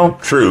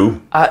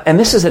 True. And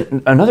this is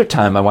another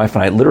time my wife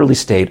and I literally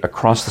stayed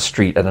across the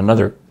street at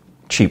another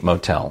cheap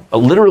motel.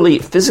 Literally,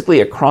 physically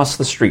across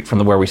the street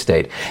from where we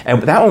stayed.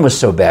 And that one was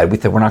so bad, we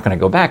thought we're not going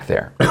to go back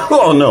there.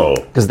 Oh, no.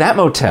 Because that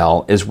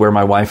motel is where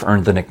my wife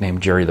earned the nickname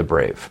Jerry the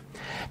Brave.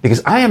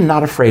 Because I am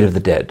not afraid of the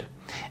dead.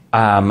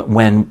 If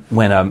we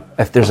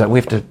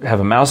have to have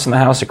a mouse in the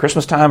house at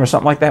Christmas time or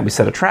something like that, we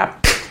set a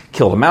trap,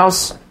 kill the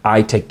mouse,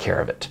 I take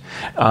care of it.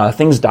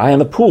 Things die in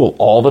the pool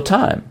all the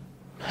time.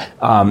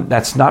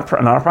 That's not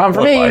a problem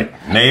for me.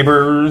 Like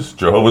neighbors,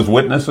 Jehovah's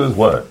Witnesses,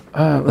 what?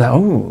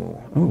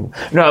 No,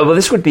 well,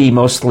 this would be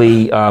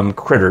mostly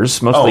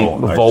critters, mostly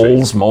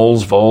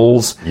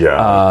voles.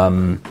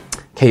 Yeah.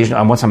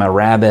 Occasionally, one time a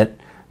rabbit,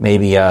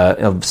 maybe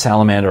a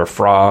salamander, a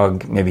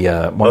frog, maybe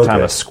one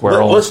time a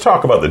squirrel. Let's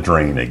talk about the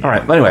drain again. All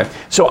right. But anyway,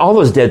 so all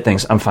those dead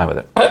things, I'm fine with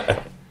it.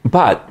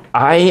 But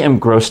I am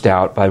grossed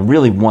out by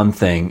really one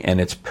thing,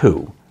 and it's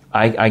poo.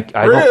 I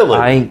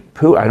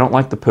don't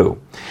like the poo.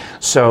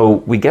 So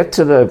we get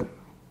to the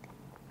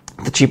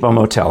cheapo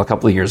motel a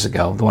couple of years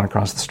ago, the one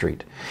across the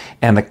street,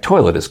 and the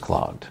toilet is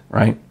clogged,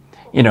 right?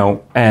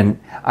 and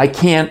I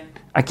can't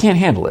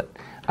handle it.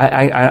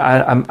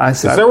 I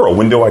said, is there a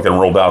window I can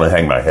roll down and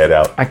hang my head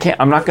out? I can't.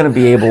 I'm not going to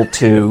be able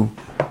to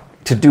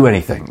do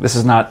anything. This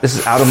is out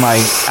of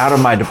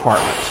my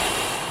department.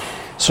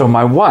 So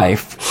my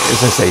wife,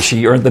 as I say,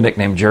 she earned the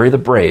nickname Jerry the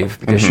Brave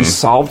because she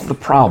solved the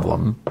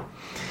problem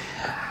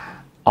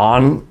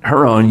on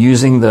her own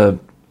using the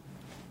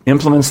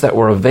implements that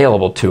were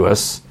available to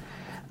us,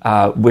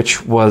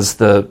 which was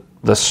the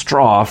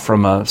straw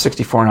from a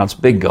 64-ounce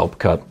Big Gulp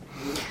cup,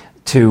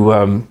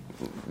 to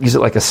use it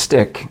like a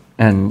stick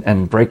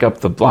and break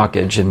up the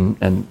blockage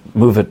and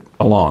move it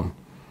along.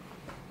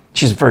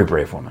 She's a very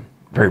brave woman.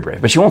 Very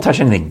brave. But she won't touch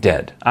anything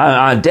dead.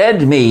 Dead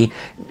to me,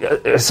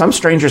 some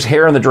stranger's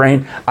hair in the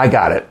drain, I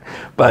got it.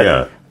 But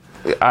Yeah.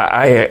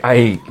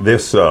 I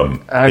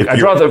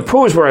draw the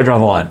poo is where I draw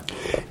the line.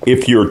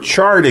 If you're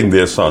charting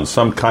this on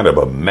some kind of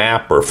a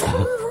map or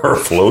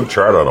flow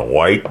chart on a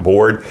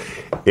whiteboard,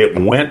 it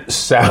went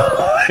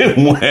south. It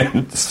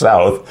went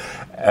south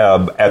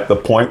at the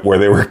point where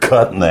they were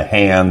cutting the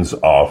hands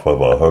off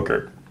of a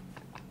hooker.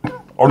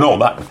 Or no,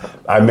 not.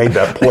 I made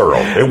that plural.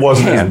 It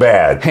wasn't as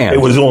bad. Hand. It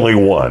was only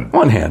one.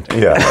 One hand.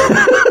 Yeah.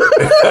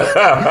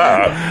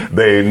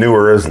 They knew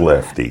her as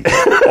Lefty.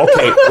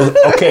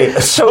 Okay.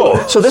 So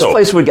this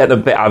place would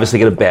obviously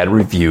get a bad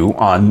review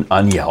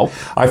on Yelp.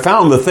 I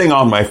found the thing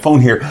on my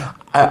phone here.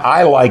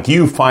 I like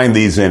you, find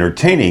these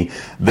entertaining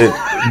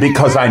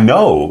because I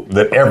know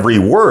that every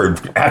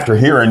word after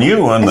hearing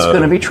you on it's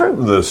going to be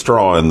true. The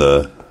straw and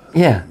the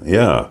yeah.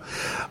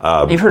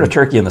 You've heard of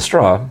turkey in the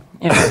straw.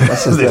 Yeah,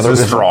 this is the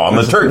straw on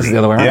the turkey. This is the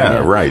other way around.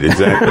 Yeah, right,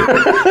 exactly.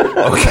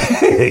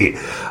 Okay.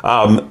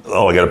 I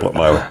got to put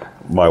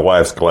my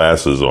wife's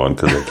glasses on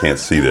because I can't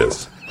see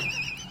this.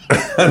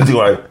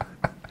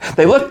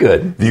 They look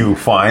good. Do you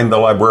find the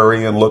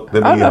librarian look to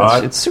be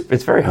hot? It's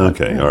very hot.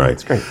 Okay, all right.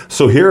 It's great.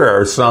 So here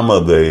are some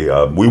of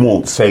the, we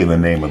won't say the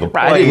name of the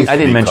place. I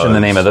didn't mention the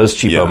name of those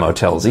cheapo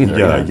motels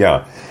either.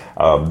 Yeah.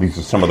 These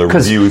are some of the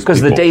reviews.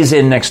 Because the Days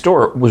Inn next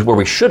door was where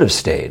we should have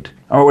stayed.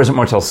 Or was it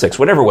Motel 6?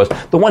 Whatever it was.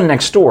 The one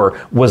next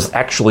door was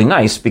actually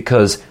nice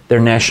because they're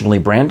nationally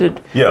branded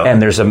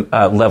and there's a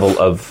level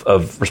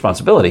of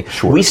responsibility.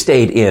 Sure. We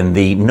stayed in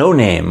the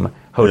no-name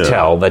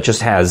hotel that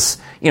just has,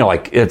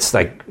 it's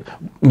like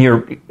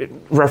near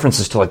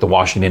references to like the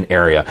Washington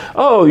area.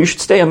 Oh, you should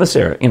stay in this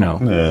area,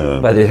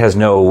 But it has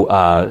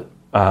no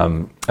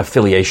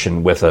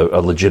affiliation with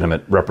a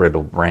legitimate,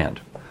 reputable brand.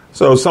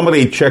 So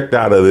somebody checked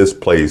out of this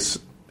place,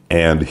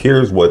 and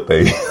here's what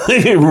they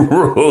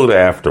wrote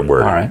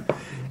afterward. All right.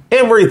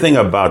 Everything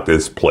about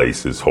this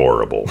place is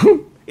horrible.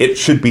 It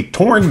should be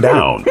torn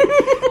down.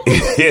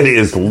 It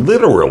is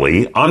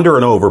literally under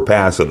an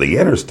overpass of the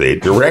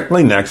interstate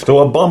directly next to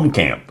a bum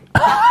camp.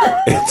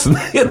 It's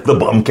the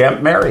Bum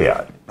Camp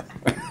Marriott.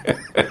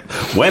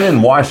 When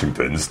in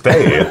Washington,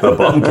 stay at the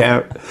Bum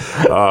Camp.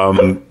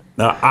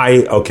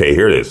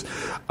 Here it is.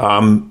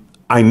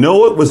 I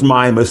know it was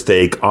my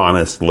mistake,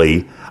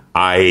 honestly.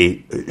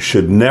 I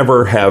should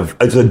never have,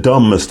 it's a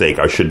dumb mistake.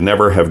 I should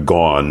never have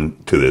gone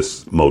to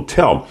this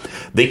motel.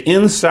 The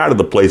inside of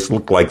the place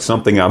looked like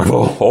something out of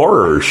a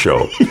horror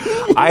show.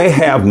 I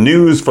have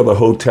news for the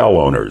hotel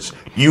owners.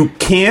 You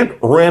can't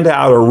rent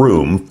out a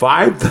room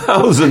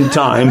 5,000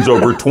 times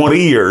over 20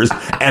 years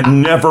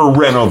and never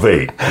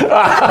renovate.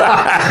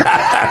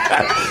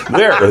 I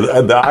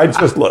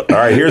just look. All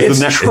right, here's the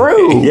next. It's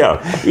true.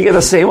 Yeah. You get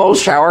the same old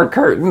shower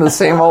curtain, the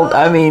same old,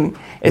 everything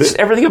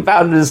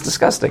about it is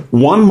disgusting.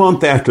 1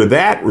 month after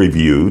that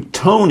review,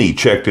 Tony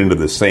checked into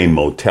the same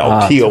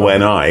motel,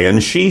 Toni,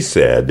 and she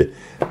said,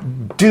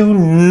 "Do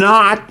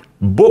not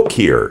book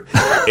here.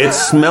 It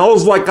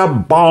smells like a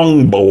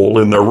bong bowl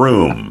in the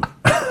room."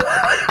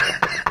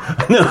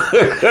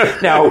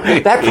 Now,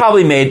 there's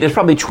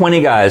probably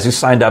 20 guys who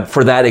signed up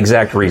for that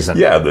exact reason.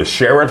 Yeah, the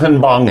Sheraton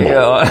bong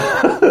bowl.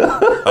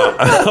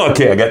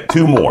 Okay, I got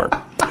two more.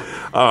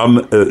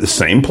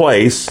 Same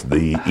place,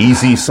 the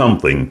Easy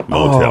Something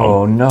Motel.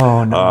 Oh,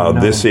 no.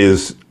 This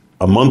is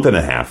a month and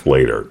a half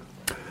later.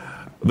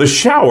 The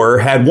shower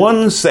had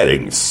one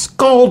setting,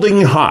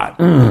 scalding hot.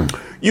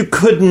 You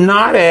could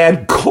not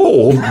add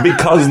cold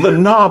because the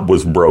knob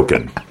was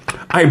broken.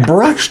 I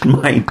brushed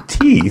my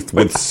teeth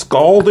with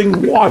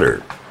scalding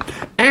water.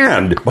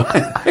 And by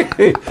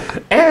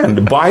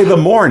the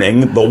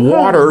morning, the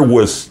water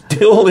was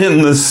still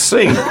in the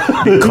sink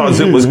because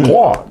it was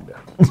clogged.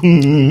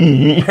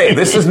 Hey,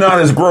 this is not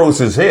as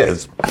gross as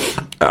his.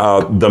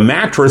 The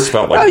mattress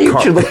felt like... Well, you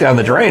should look down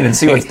the drain and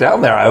see what's down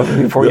there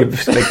before you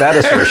make that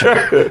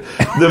assertion.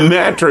 The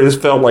mattress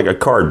felt like a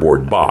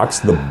cardboard box.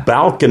 The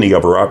balcony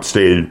of her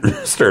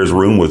upstairs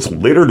room was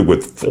littered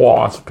with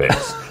floss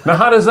picks. Now,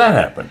 how does that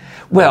happen?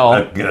 Well,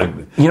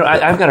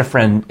 I've got a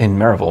friend in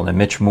Maryville named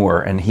Mitch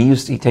Moore, and he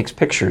takes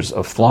pictures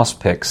of floss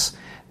picks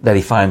that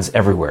he finds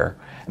everywhere.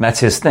 And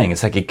that's his thing.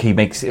 It's like he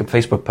makes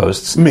Facebook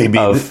posts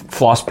of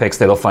floss picks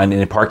that he'll find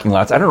in parking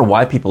lots. I don't know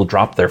why people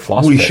drop their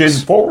floss picks. We should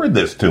forward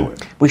this to him.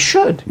 We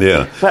should.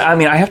 Yeah. But,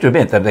 I have to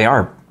admit that they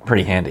are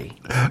pretty handy.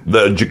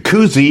 The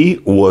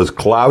jacuzzi was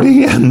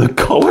cloudy and the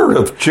color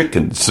of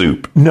chicken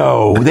soup.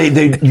 No,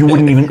 you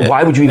wouldn't even.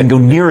 Why would you even go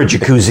near a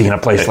jacuzzi in a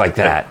place like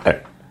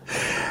that?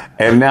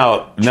 And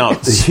now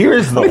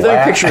here's the. Let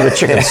me picture the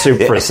chicken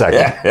soup for a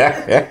second.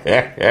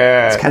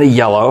 It's kind of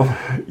yellow.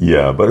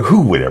 Yeah, but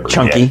who would ever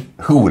chunky?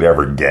 Who would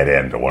ever get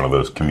into one of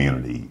those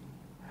community?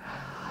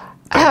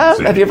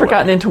 Have you ever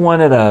gotten into one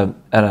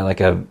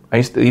there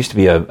used to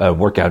be a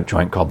workout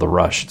joint called The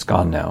Rush. It's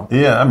gone now.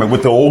 Yeah, I mean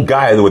with the old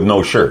guy with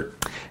no shirt.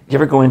 You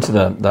ever go into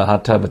the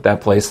hot tub at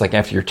that place, like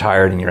after you're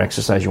tired and you're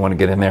exercise, you want to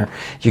get in there?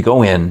 You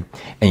go in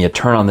and you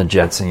turn on the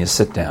jets and you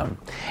sit down,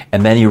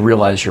 and then you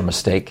realize your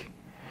mistake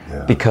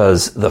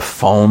because the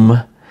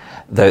foam,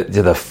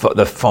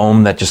 the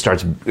foam that just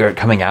starts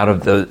coming out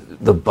of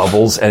the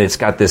bubbles, and it's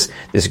got this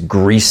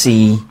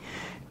greasy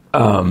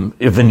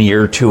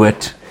veneer to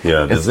it.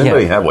 Yeah, does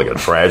anybody have like a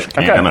trash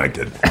can I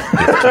could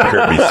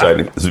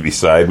just keep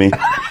beside me?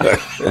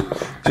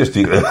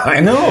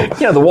 I know.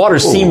 The water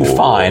seemed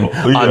fine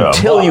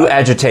until you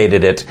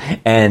agitated it,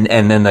 and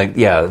then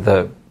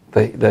the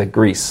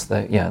grease,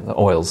 the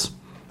oils.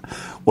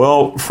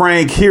 Well,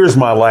 Frank, here's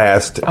my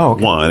last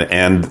one,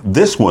 and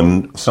this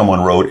one someone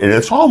wrote, and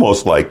it's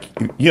almost like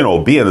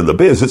being in the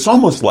biz. It's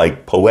almost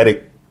like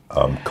poetic.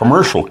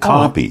 Commercial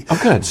copy. Oh,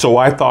 good. So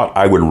I thought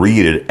I would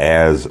read it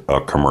as a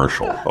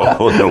commercial.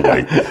 No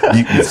way.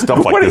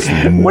 Stuff like this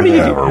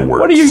never works.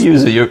 What do you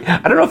use?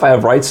 I don't know if I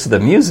have rights to the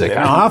music.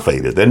 Yeah, I'll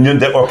fade it. Then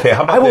okay.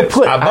 How about this?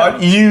 How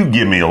about you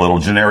give me a little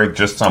generic,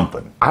 just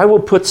something? I will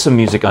put some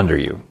music under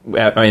you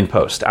in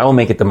post. I will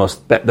make it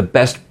the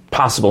best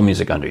possible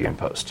music under you in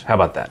post. How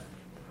about that?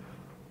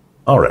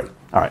 All right.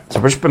 All right,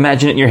 so just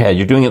imagine it in your head.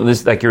 You're doing it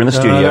like you're in the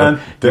studio.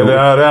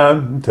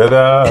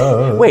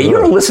 Wait, you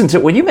don't listen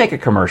to when you make a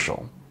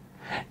commercial.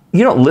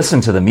 You don't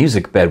listen to the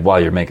music bed while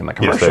you're making the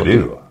commercial.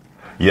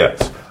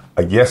 Yes,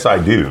 I do. Yes,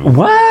 I do.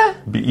 What?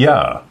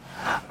 Yeah.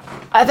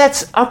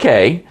 That's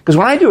okay, because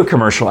when I do a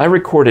commercial, I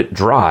record it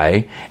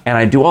dry, and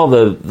I do all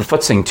the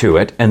futzing to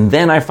it, and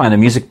then I find a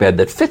music bed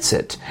that fits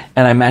it,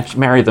 and I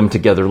marry them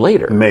together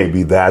later.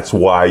 Maybe that's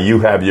why you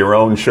have your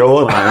own show,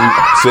 and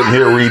I'm sitting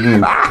here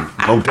reading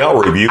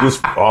hotel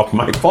reviews off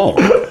my phone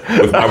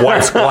with my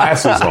wife's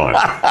glasses on.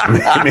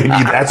 Maybe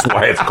that's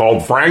why it's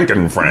called Frank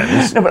and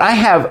Friends. No, but I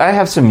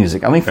have some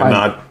music. Let me find. And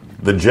not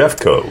the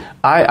Jeffco.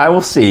 I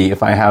will see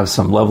if I have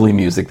some lovely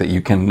music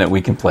that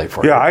we can play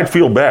for you. Yeah, I'd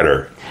feel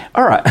better.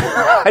 All right.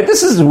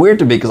 This is weird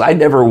to me because it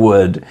never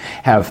would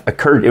have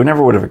occurred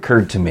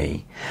to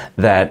me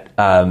that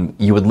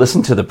you would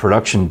listen to the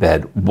production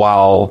bed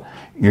while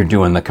you're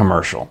doing the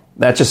commercial.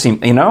 That just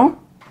seemed, Well,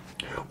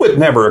 it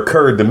never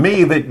occurred to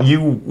me that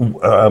you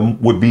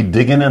would be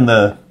digging in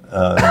the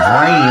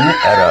drain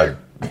at a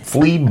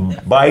flea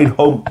bite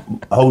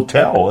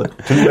hotel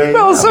at 2 a.m.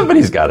 Well,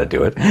 somebody's got to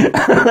do it.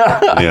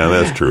 Yeah,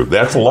 that's true.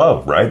 That's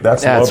love, right?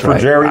 That's love for right.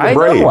 Jerry the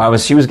Brave. I know.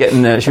 She was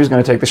going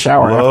to take the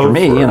shower after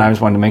me, and I just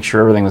wanted to make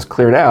sure everything was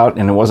cleared out,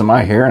 and it wasn't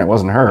my hair, and it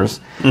wasn't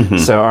hers. Mm-hmm.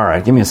 So, all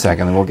right, give me a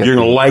second, and we'll get. You're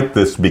going to like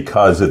this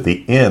because at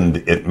the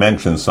end it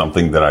mentions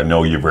something that I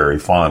know you're very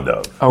fond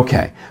of.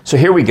 Okay, so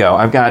here we go.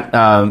 I've got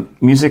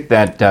music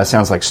that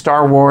sounds like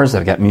Star Wars.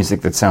 I've got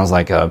music that sounds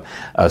like a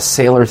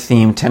sailor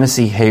theme,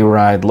 Tennessee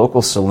hayride,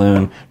 local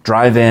saloon.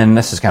 Drive-in.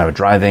 This is kind of a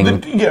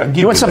driving.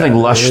 You want something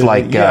lush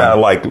like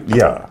like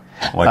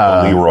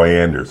Leroy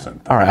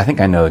Anderson. All right, I think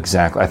I know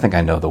exactly. I think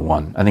I know the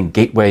one. I think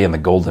Gateway in the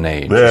Golden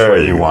Age. There is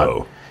what you want.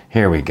 Go.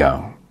 Here we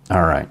go.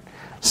 All right,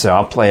 so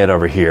I'll play it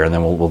over here, and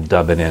then we'll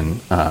dub it in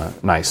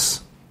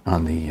nice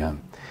on the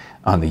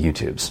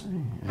YouTubes.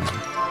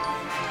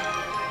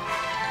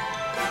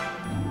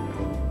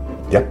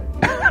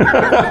 Yep.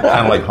 Kind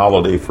of like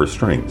Holiday for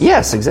Strings.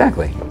 Yes,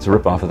 exactly. It's a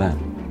rip-off of that.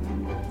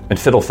 And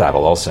Fiddle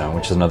Faddle also,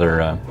 which is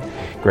another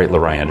great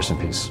Leroy Anderson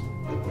piece.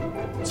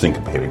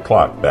 Syncopated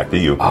Clock, back to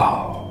you.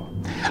 Oh.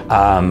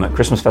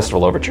 Christmas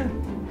Festival Overture?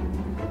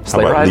 How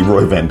about Ride?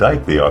 Leroy Van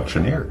Dyke, the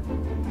auctioneer?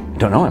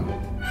 Don't know him.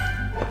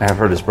 I've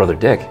heard his brother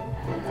Dick.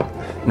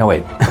 No,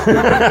 wait. You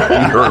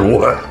heard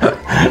what?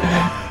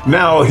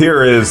 Now,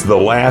 here is the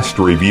last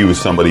review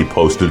somebody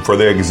posted for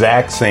the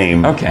exact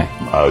same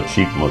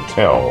cheap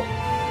motel.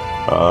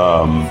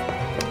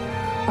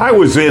 I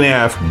was in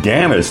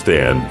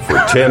Afghanistan for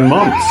 10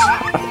 months.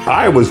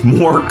 I was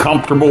more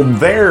comfortable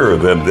there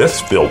than this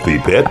filthy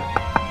pit.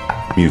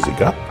 Music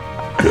up.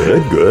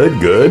 Good.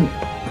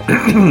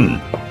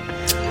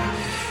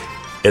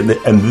 and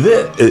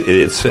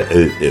this,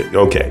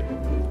 okay.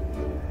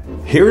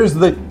 Here's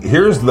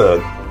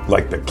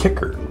the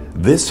kicker.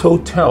 This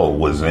hotel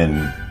was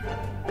in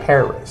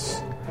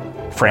Paris,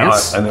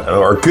 France,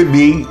 or it could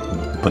be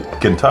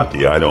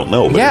Kentucky. I don't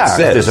know. But it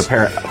says, there's a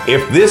Paris.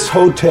 If this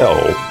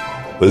hotel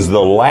was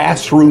the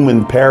last room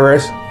in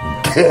Paris,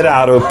 get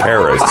out of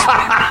Paris.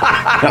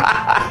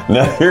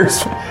 Now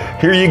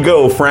here you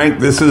go, Frank.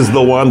 This is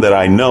the one that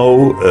I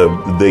know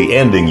the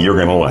ending you're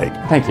going to like.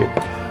 Thank you.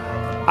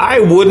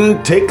 I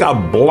wouldn't take a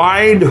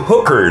blind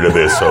hooker to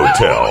this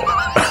hotel.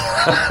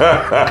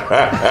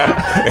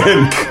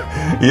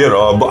 You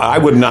know, I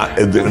would not.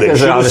 They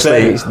should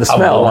say the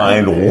smell. A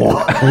blind,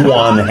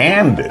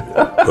 one-handed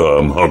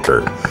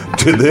hooker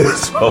to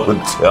this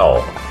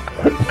hotel.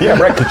 Yeah,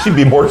 right, because she'd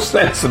be more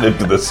sensitive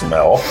to the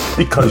smell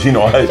because, you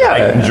know, it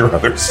heightens your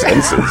other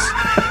senses.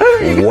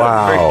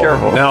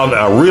 Wow.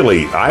 Now,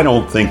 really, I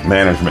don't think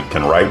management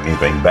can write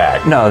anything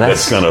back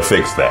that's going to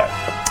fix that.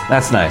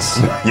 That's nice.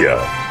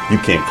 Yeah, you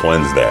can't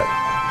cleanse that.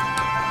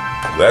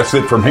 That's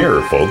it from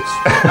here, folks.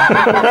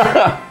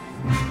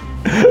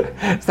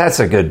 That's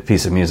a good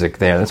piece of music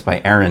there. That's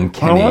by Aaron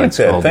Kinney. I like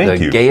that.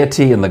 Thank you.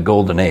 Gaiety in the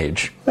Golden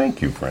Age.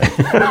 Thank you, Frank.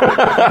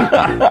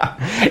 Thank you.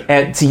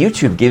 And so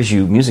YouTube gives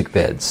you music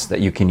beds that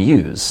you can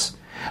use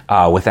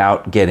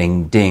without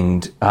getting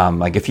dinged.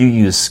 Like if you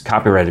use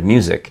copyrighted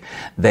music,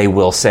 they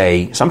will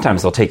say,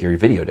 sometimes they'll take your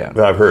video down.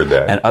 I've heard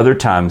that. And other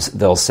times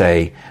they'll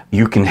say,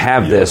 you can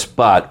have this,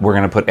 but we're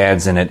going to put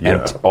ads in it,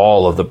 and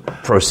all of the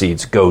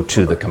proceeds go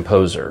to the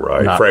composer.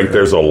 Right. Frank,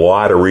 there's a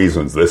lot of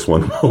reasons this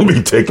one will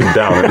be taken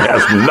down. It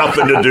has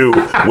nothing to do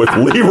with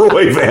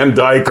Leroy Van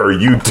Dyke or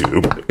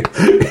YouTube.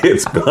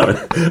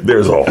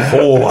 There's a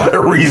whole lot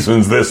of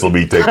reasons this will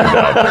be taken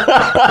down.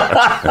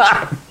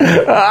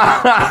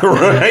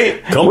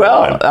 Right? Come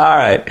on. All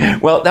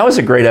right. Well, that was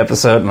a great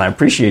episode, and I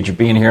appreciate you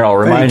being here. I'll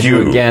remind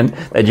you again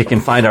that you can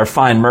find our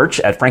fine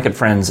merch at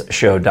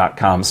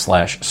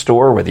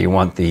frankandfriendsshow.com/store, whether you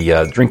want the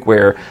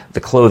drinkware, the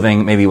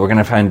clothing. Maybe we're going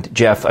to find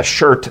Jeff a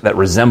shirt that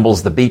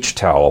resembles the beach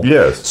towel.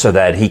 Yes. So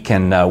that he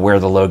can wear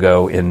the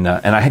logo in.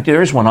 And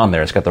there's one on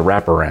there. It's got the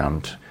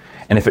wraparound.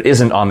 And if it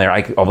isn't on there,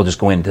 I will just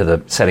go into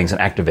the settings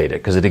and activate it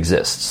because it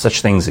exists.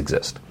 Such things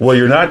exist. Well,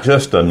 you're not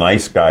just a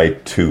nice guy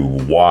to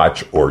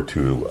watch or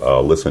to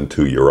listen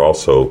to. You're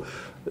also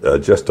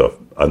just a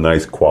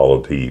nice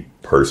quality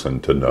person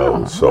to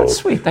know. That's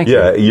sweet. Thank you.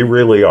 Yeah, you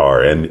really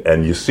are.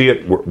 And you see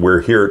it. We're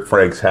here at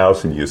Frank's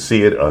house, and you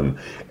see it on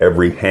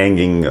every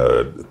hanging,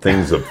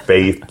 things of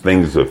faith,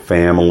 things of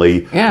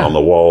family on the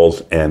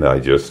walls. And I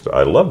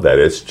love that.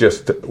 It's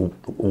just,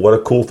 what a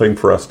cool thing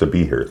for us to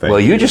be here. Thank you.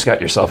 Well, you just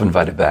got yourself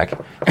invited back.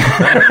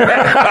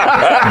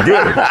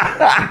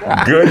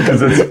 Good,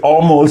 because it's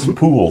almost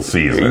pool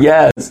season.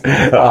 Yes.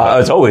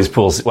 It's always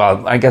pool season.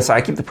 Well, I guess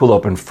I keep the pool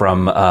open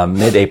from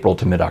mid-April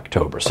to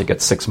mid-October, so you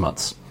get 6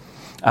 months.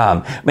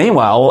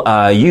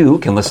 Meanwhile, you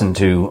can listen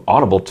to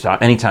Audible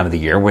any time of the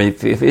year where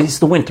if it's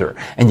the winter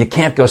and you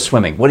can't go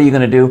swimming. What are you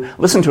going to do?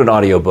 Listen to an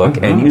audiobook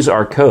and use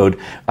our code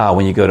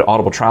when you go to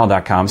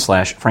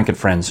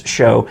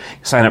audibletrial.com/frankandfriendsshow.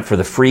 Sign up for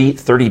the free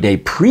 30-day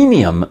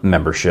premium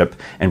membership,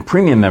 and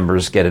premium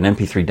members get an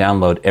MP3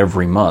 download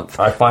every month.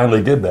 I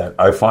finally did that.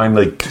 I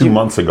finally 2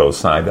 months ago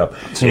signed up.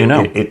 So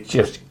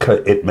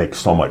it makes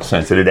so much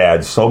sense, and it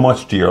adds so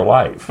much to your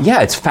life.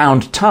 Yeah, it's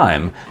found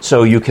time,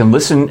 so you can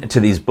listen to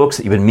these books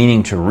that you've been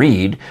meaning to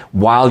read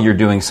while you're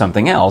doing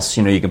something else.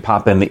 You know, you can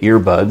pop in the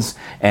earbuds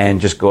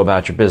and just go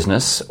about your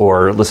business,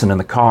 or listen in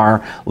the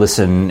car,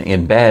 listen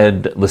in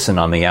bed, listen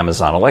on the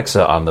Amazon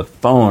Alexa, on the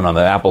phone, on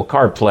the Apple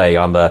CarPlay,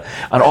 on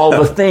all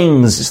the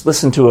things. Just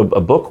listen to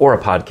a book or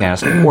a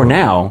podcast, or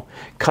now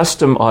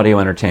custom audio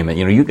entertainment.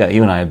 You know, you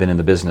and I have been in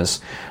the business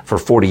for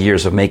 40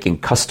 years of making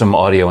custom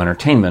audio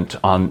entertainment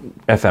on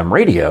FM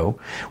radio.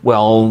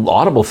 Well,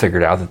 Audible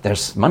figured out that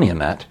there's money in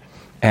that,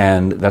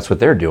 and that's what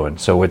they're doing.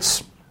 So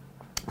it's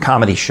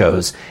comedy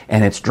shows,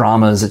 and it's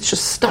dramas, it's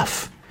just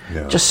stuff.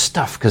 Just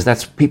stuff, because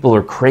that's, people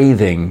are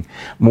craving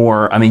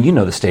more. I mean, you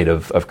know the state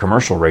of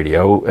commercial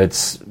radio.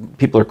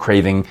 People are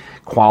craving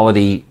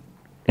quality,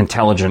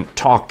 intelligent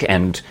talk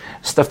and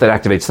stuff that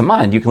activates the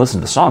mind. You can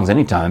listen to the songs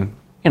anytime,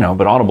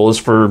 but Audible is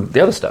for the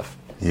other stuff.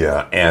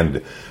 Yeah,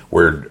 and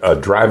we're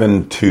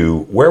driving to,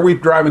 where are we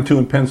driving to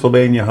in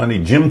Pennsylvania,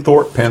 honey? Jim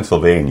Thorpe,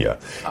 Pennsylvania.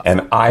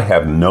 And I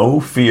have no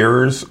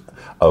fears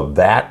of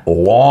that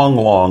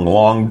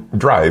long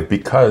drive,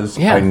 because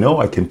I know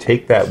I can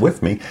take that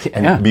with me,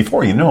 and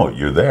before you know it,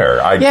 you're there.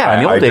 In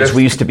the old days,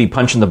 we used to be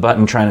punching the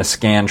button, trying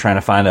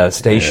to find a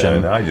station.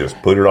 And I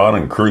just put it on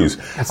and cruise.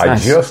 That's I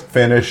nice. just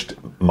finished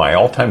my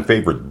all-time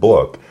favorite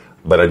book,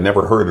 but I'd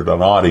never heard it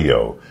on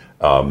audio,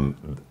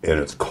 and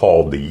it's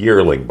called The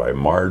Yearling by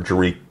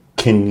Marjorie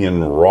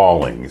Kenyon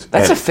Rawlings.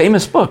 That's a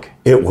famous book.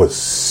 It was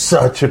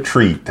such a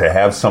treat to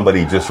have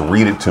somebody just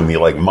read it to me,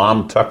 like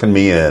mom tucking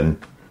me in.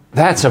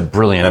 That's a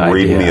brilliant idea. And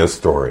reading me a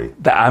story.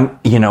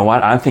 You know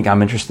what? I think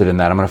I'm interested in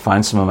that. I'm going to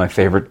find some of my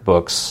favorite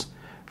books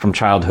from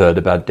childhood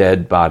about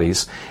dead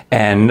bodies.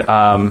 And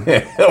I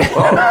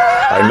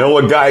know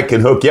a guy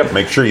can hook you up.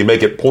 Make sure you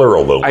make it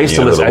plural, though. I used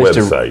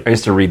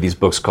to read these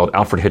books called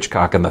Alfred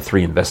Hitchcock and the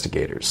Three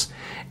Investigators.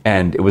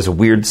 And it was a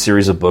weird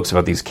series of books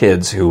about these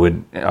kids who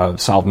would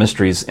solve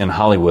mysteries in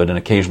Hollywood, and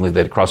occasionally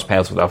they'd cross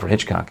paths with Alfred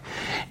Hitchcock.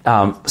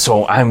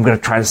 So I'm going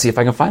to try to see if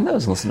I can find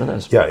those and listen to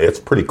those. Yeah, it's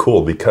pretty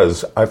cool,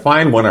 because I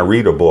find when I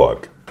read a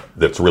book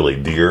that's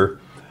really dear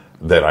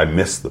that I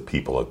miss the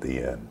people at the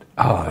end.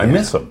 I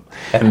miss them.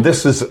 And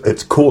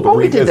it's cool to read.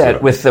 We did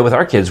that with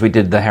our kids. We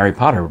did the Harry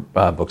Potter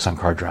books on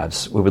car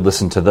drives. We would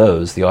listen to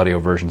those, the audio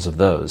versions of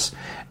those.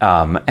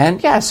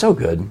 And so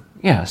good.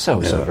 Yeah, so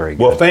very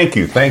good. Well, thank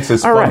you. Thanks.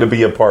 It's fun to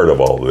be a part of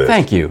all of this.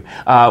 Thank you.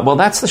 Well,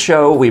 that's the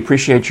show. We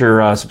appreciate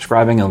your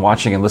subscribing and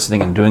watching and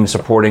listening and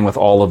supporting with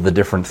all of the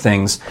different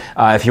things.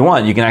 If you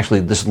want, you can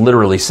actually just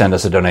literally send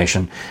us a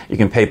donation. You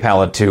can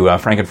PayPal it to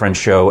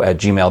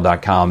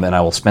frankandfriendshow@gmail.com, and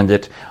I will spend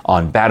it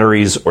on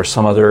batteries or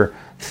some other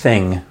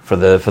thing for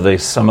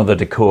some of the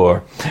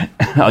decor.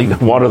 I'll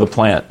water the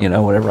plant,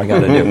 whatever I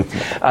got to do.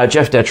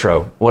 Jeff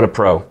Detro, what a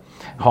pro.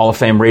 Hall of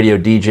Fame radio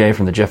DJ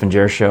from the Jeff and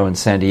Jer Show in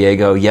San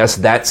Diego. Yes,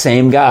 that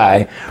same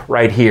guy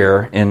right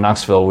here in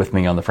Knoxville with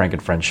me on the Frank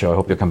and Friends Show. I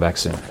hope you'll come back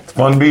soon. It's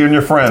fun being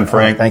your friend,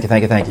 Frank.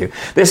 Thank you.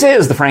 This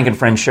is the Frank and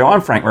Friends Show.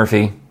 I'm Frank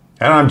Murphy.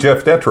 And I'm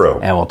Jeff Detro.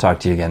 And we'll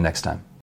talk to you again next time.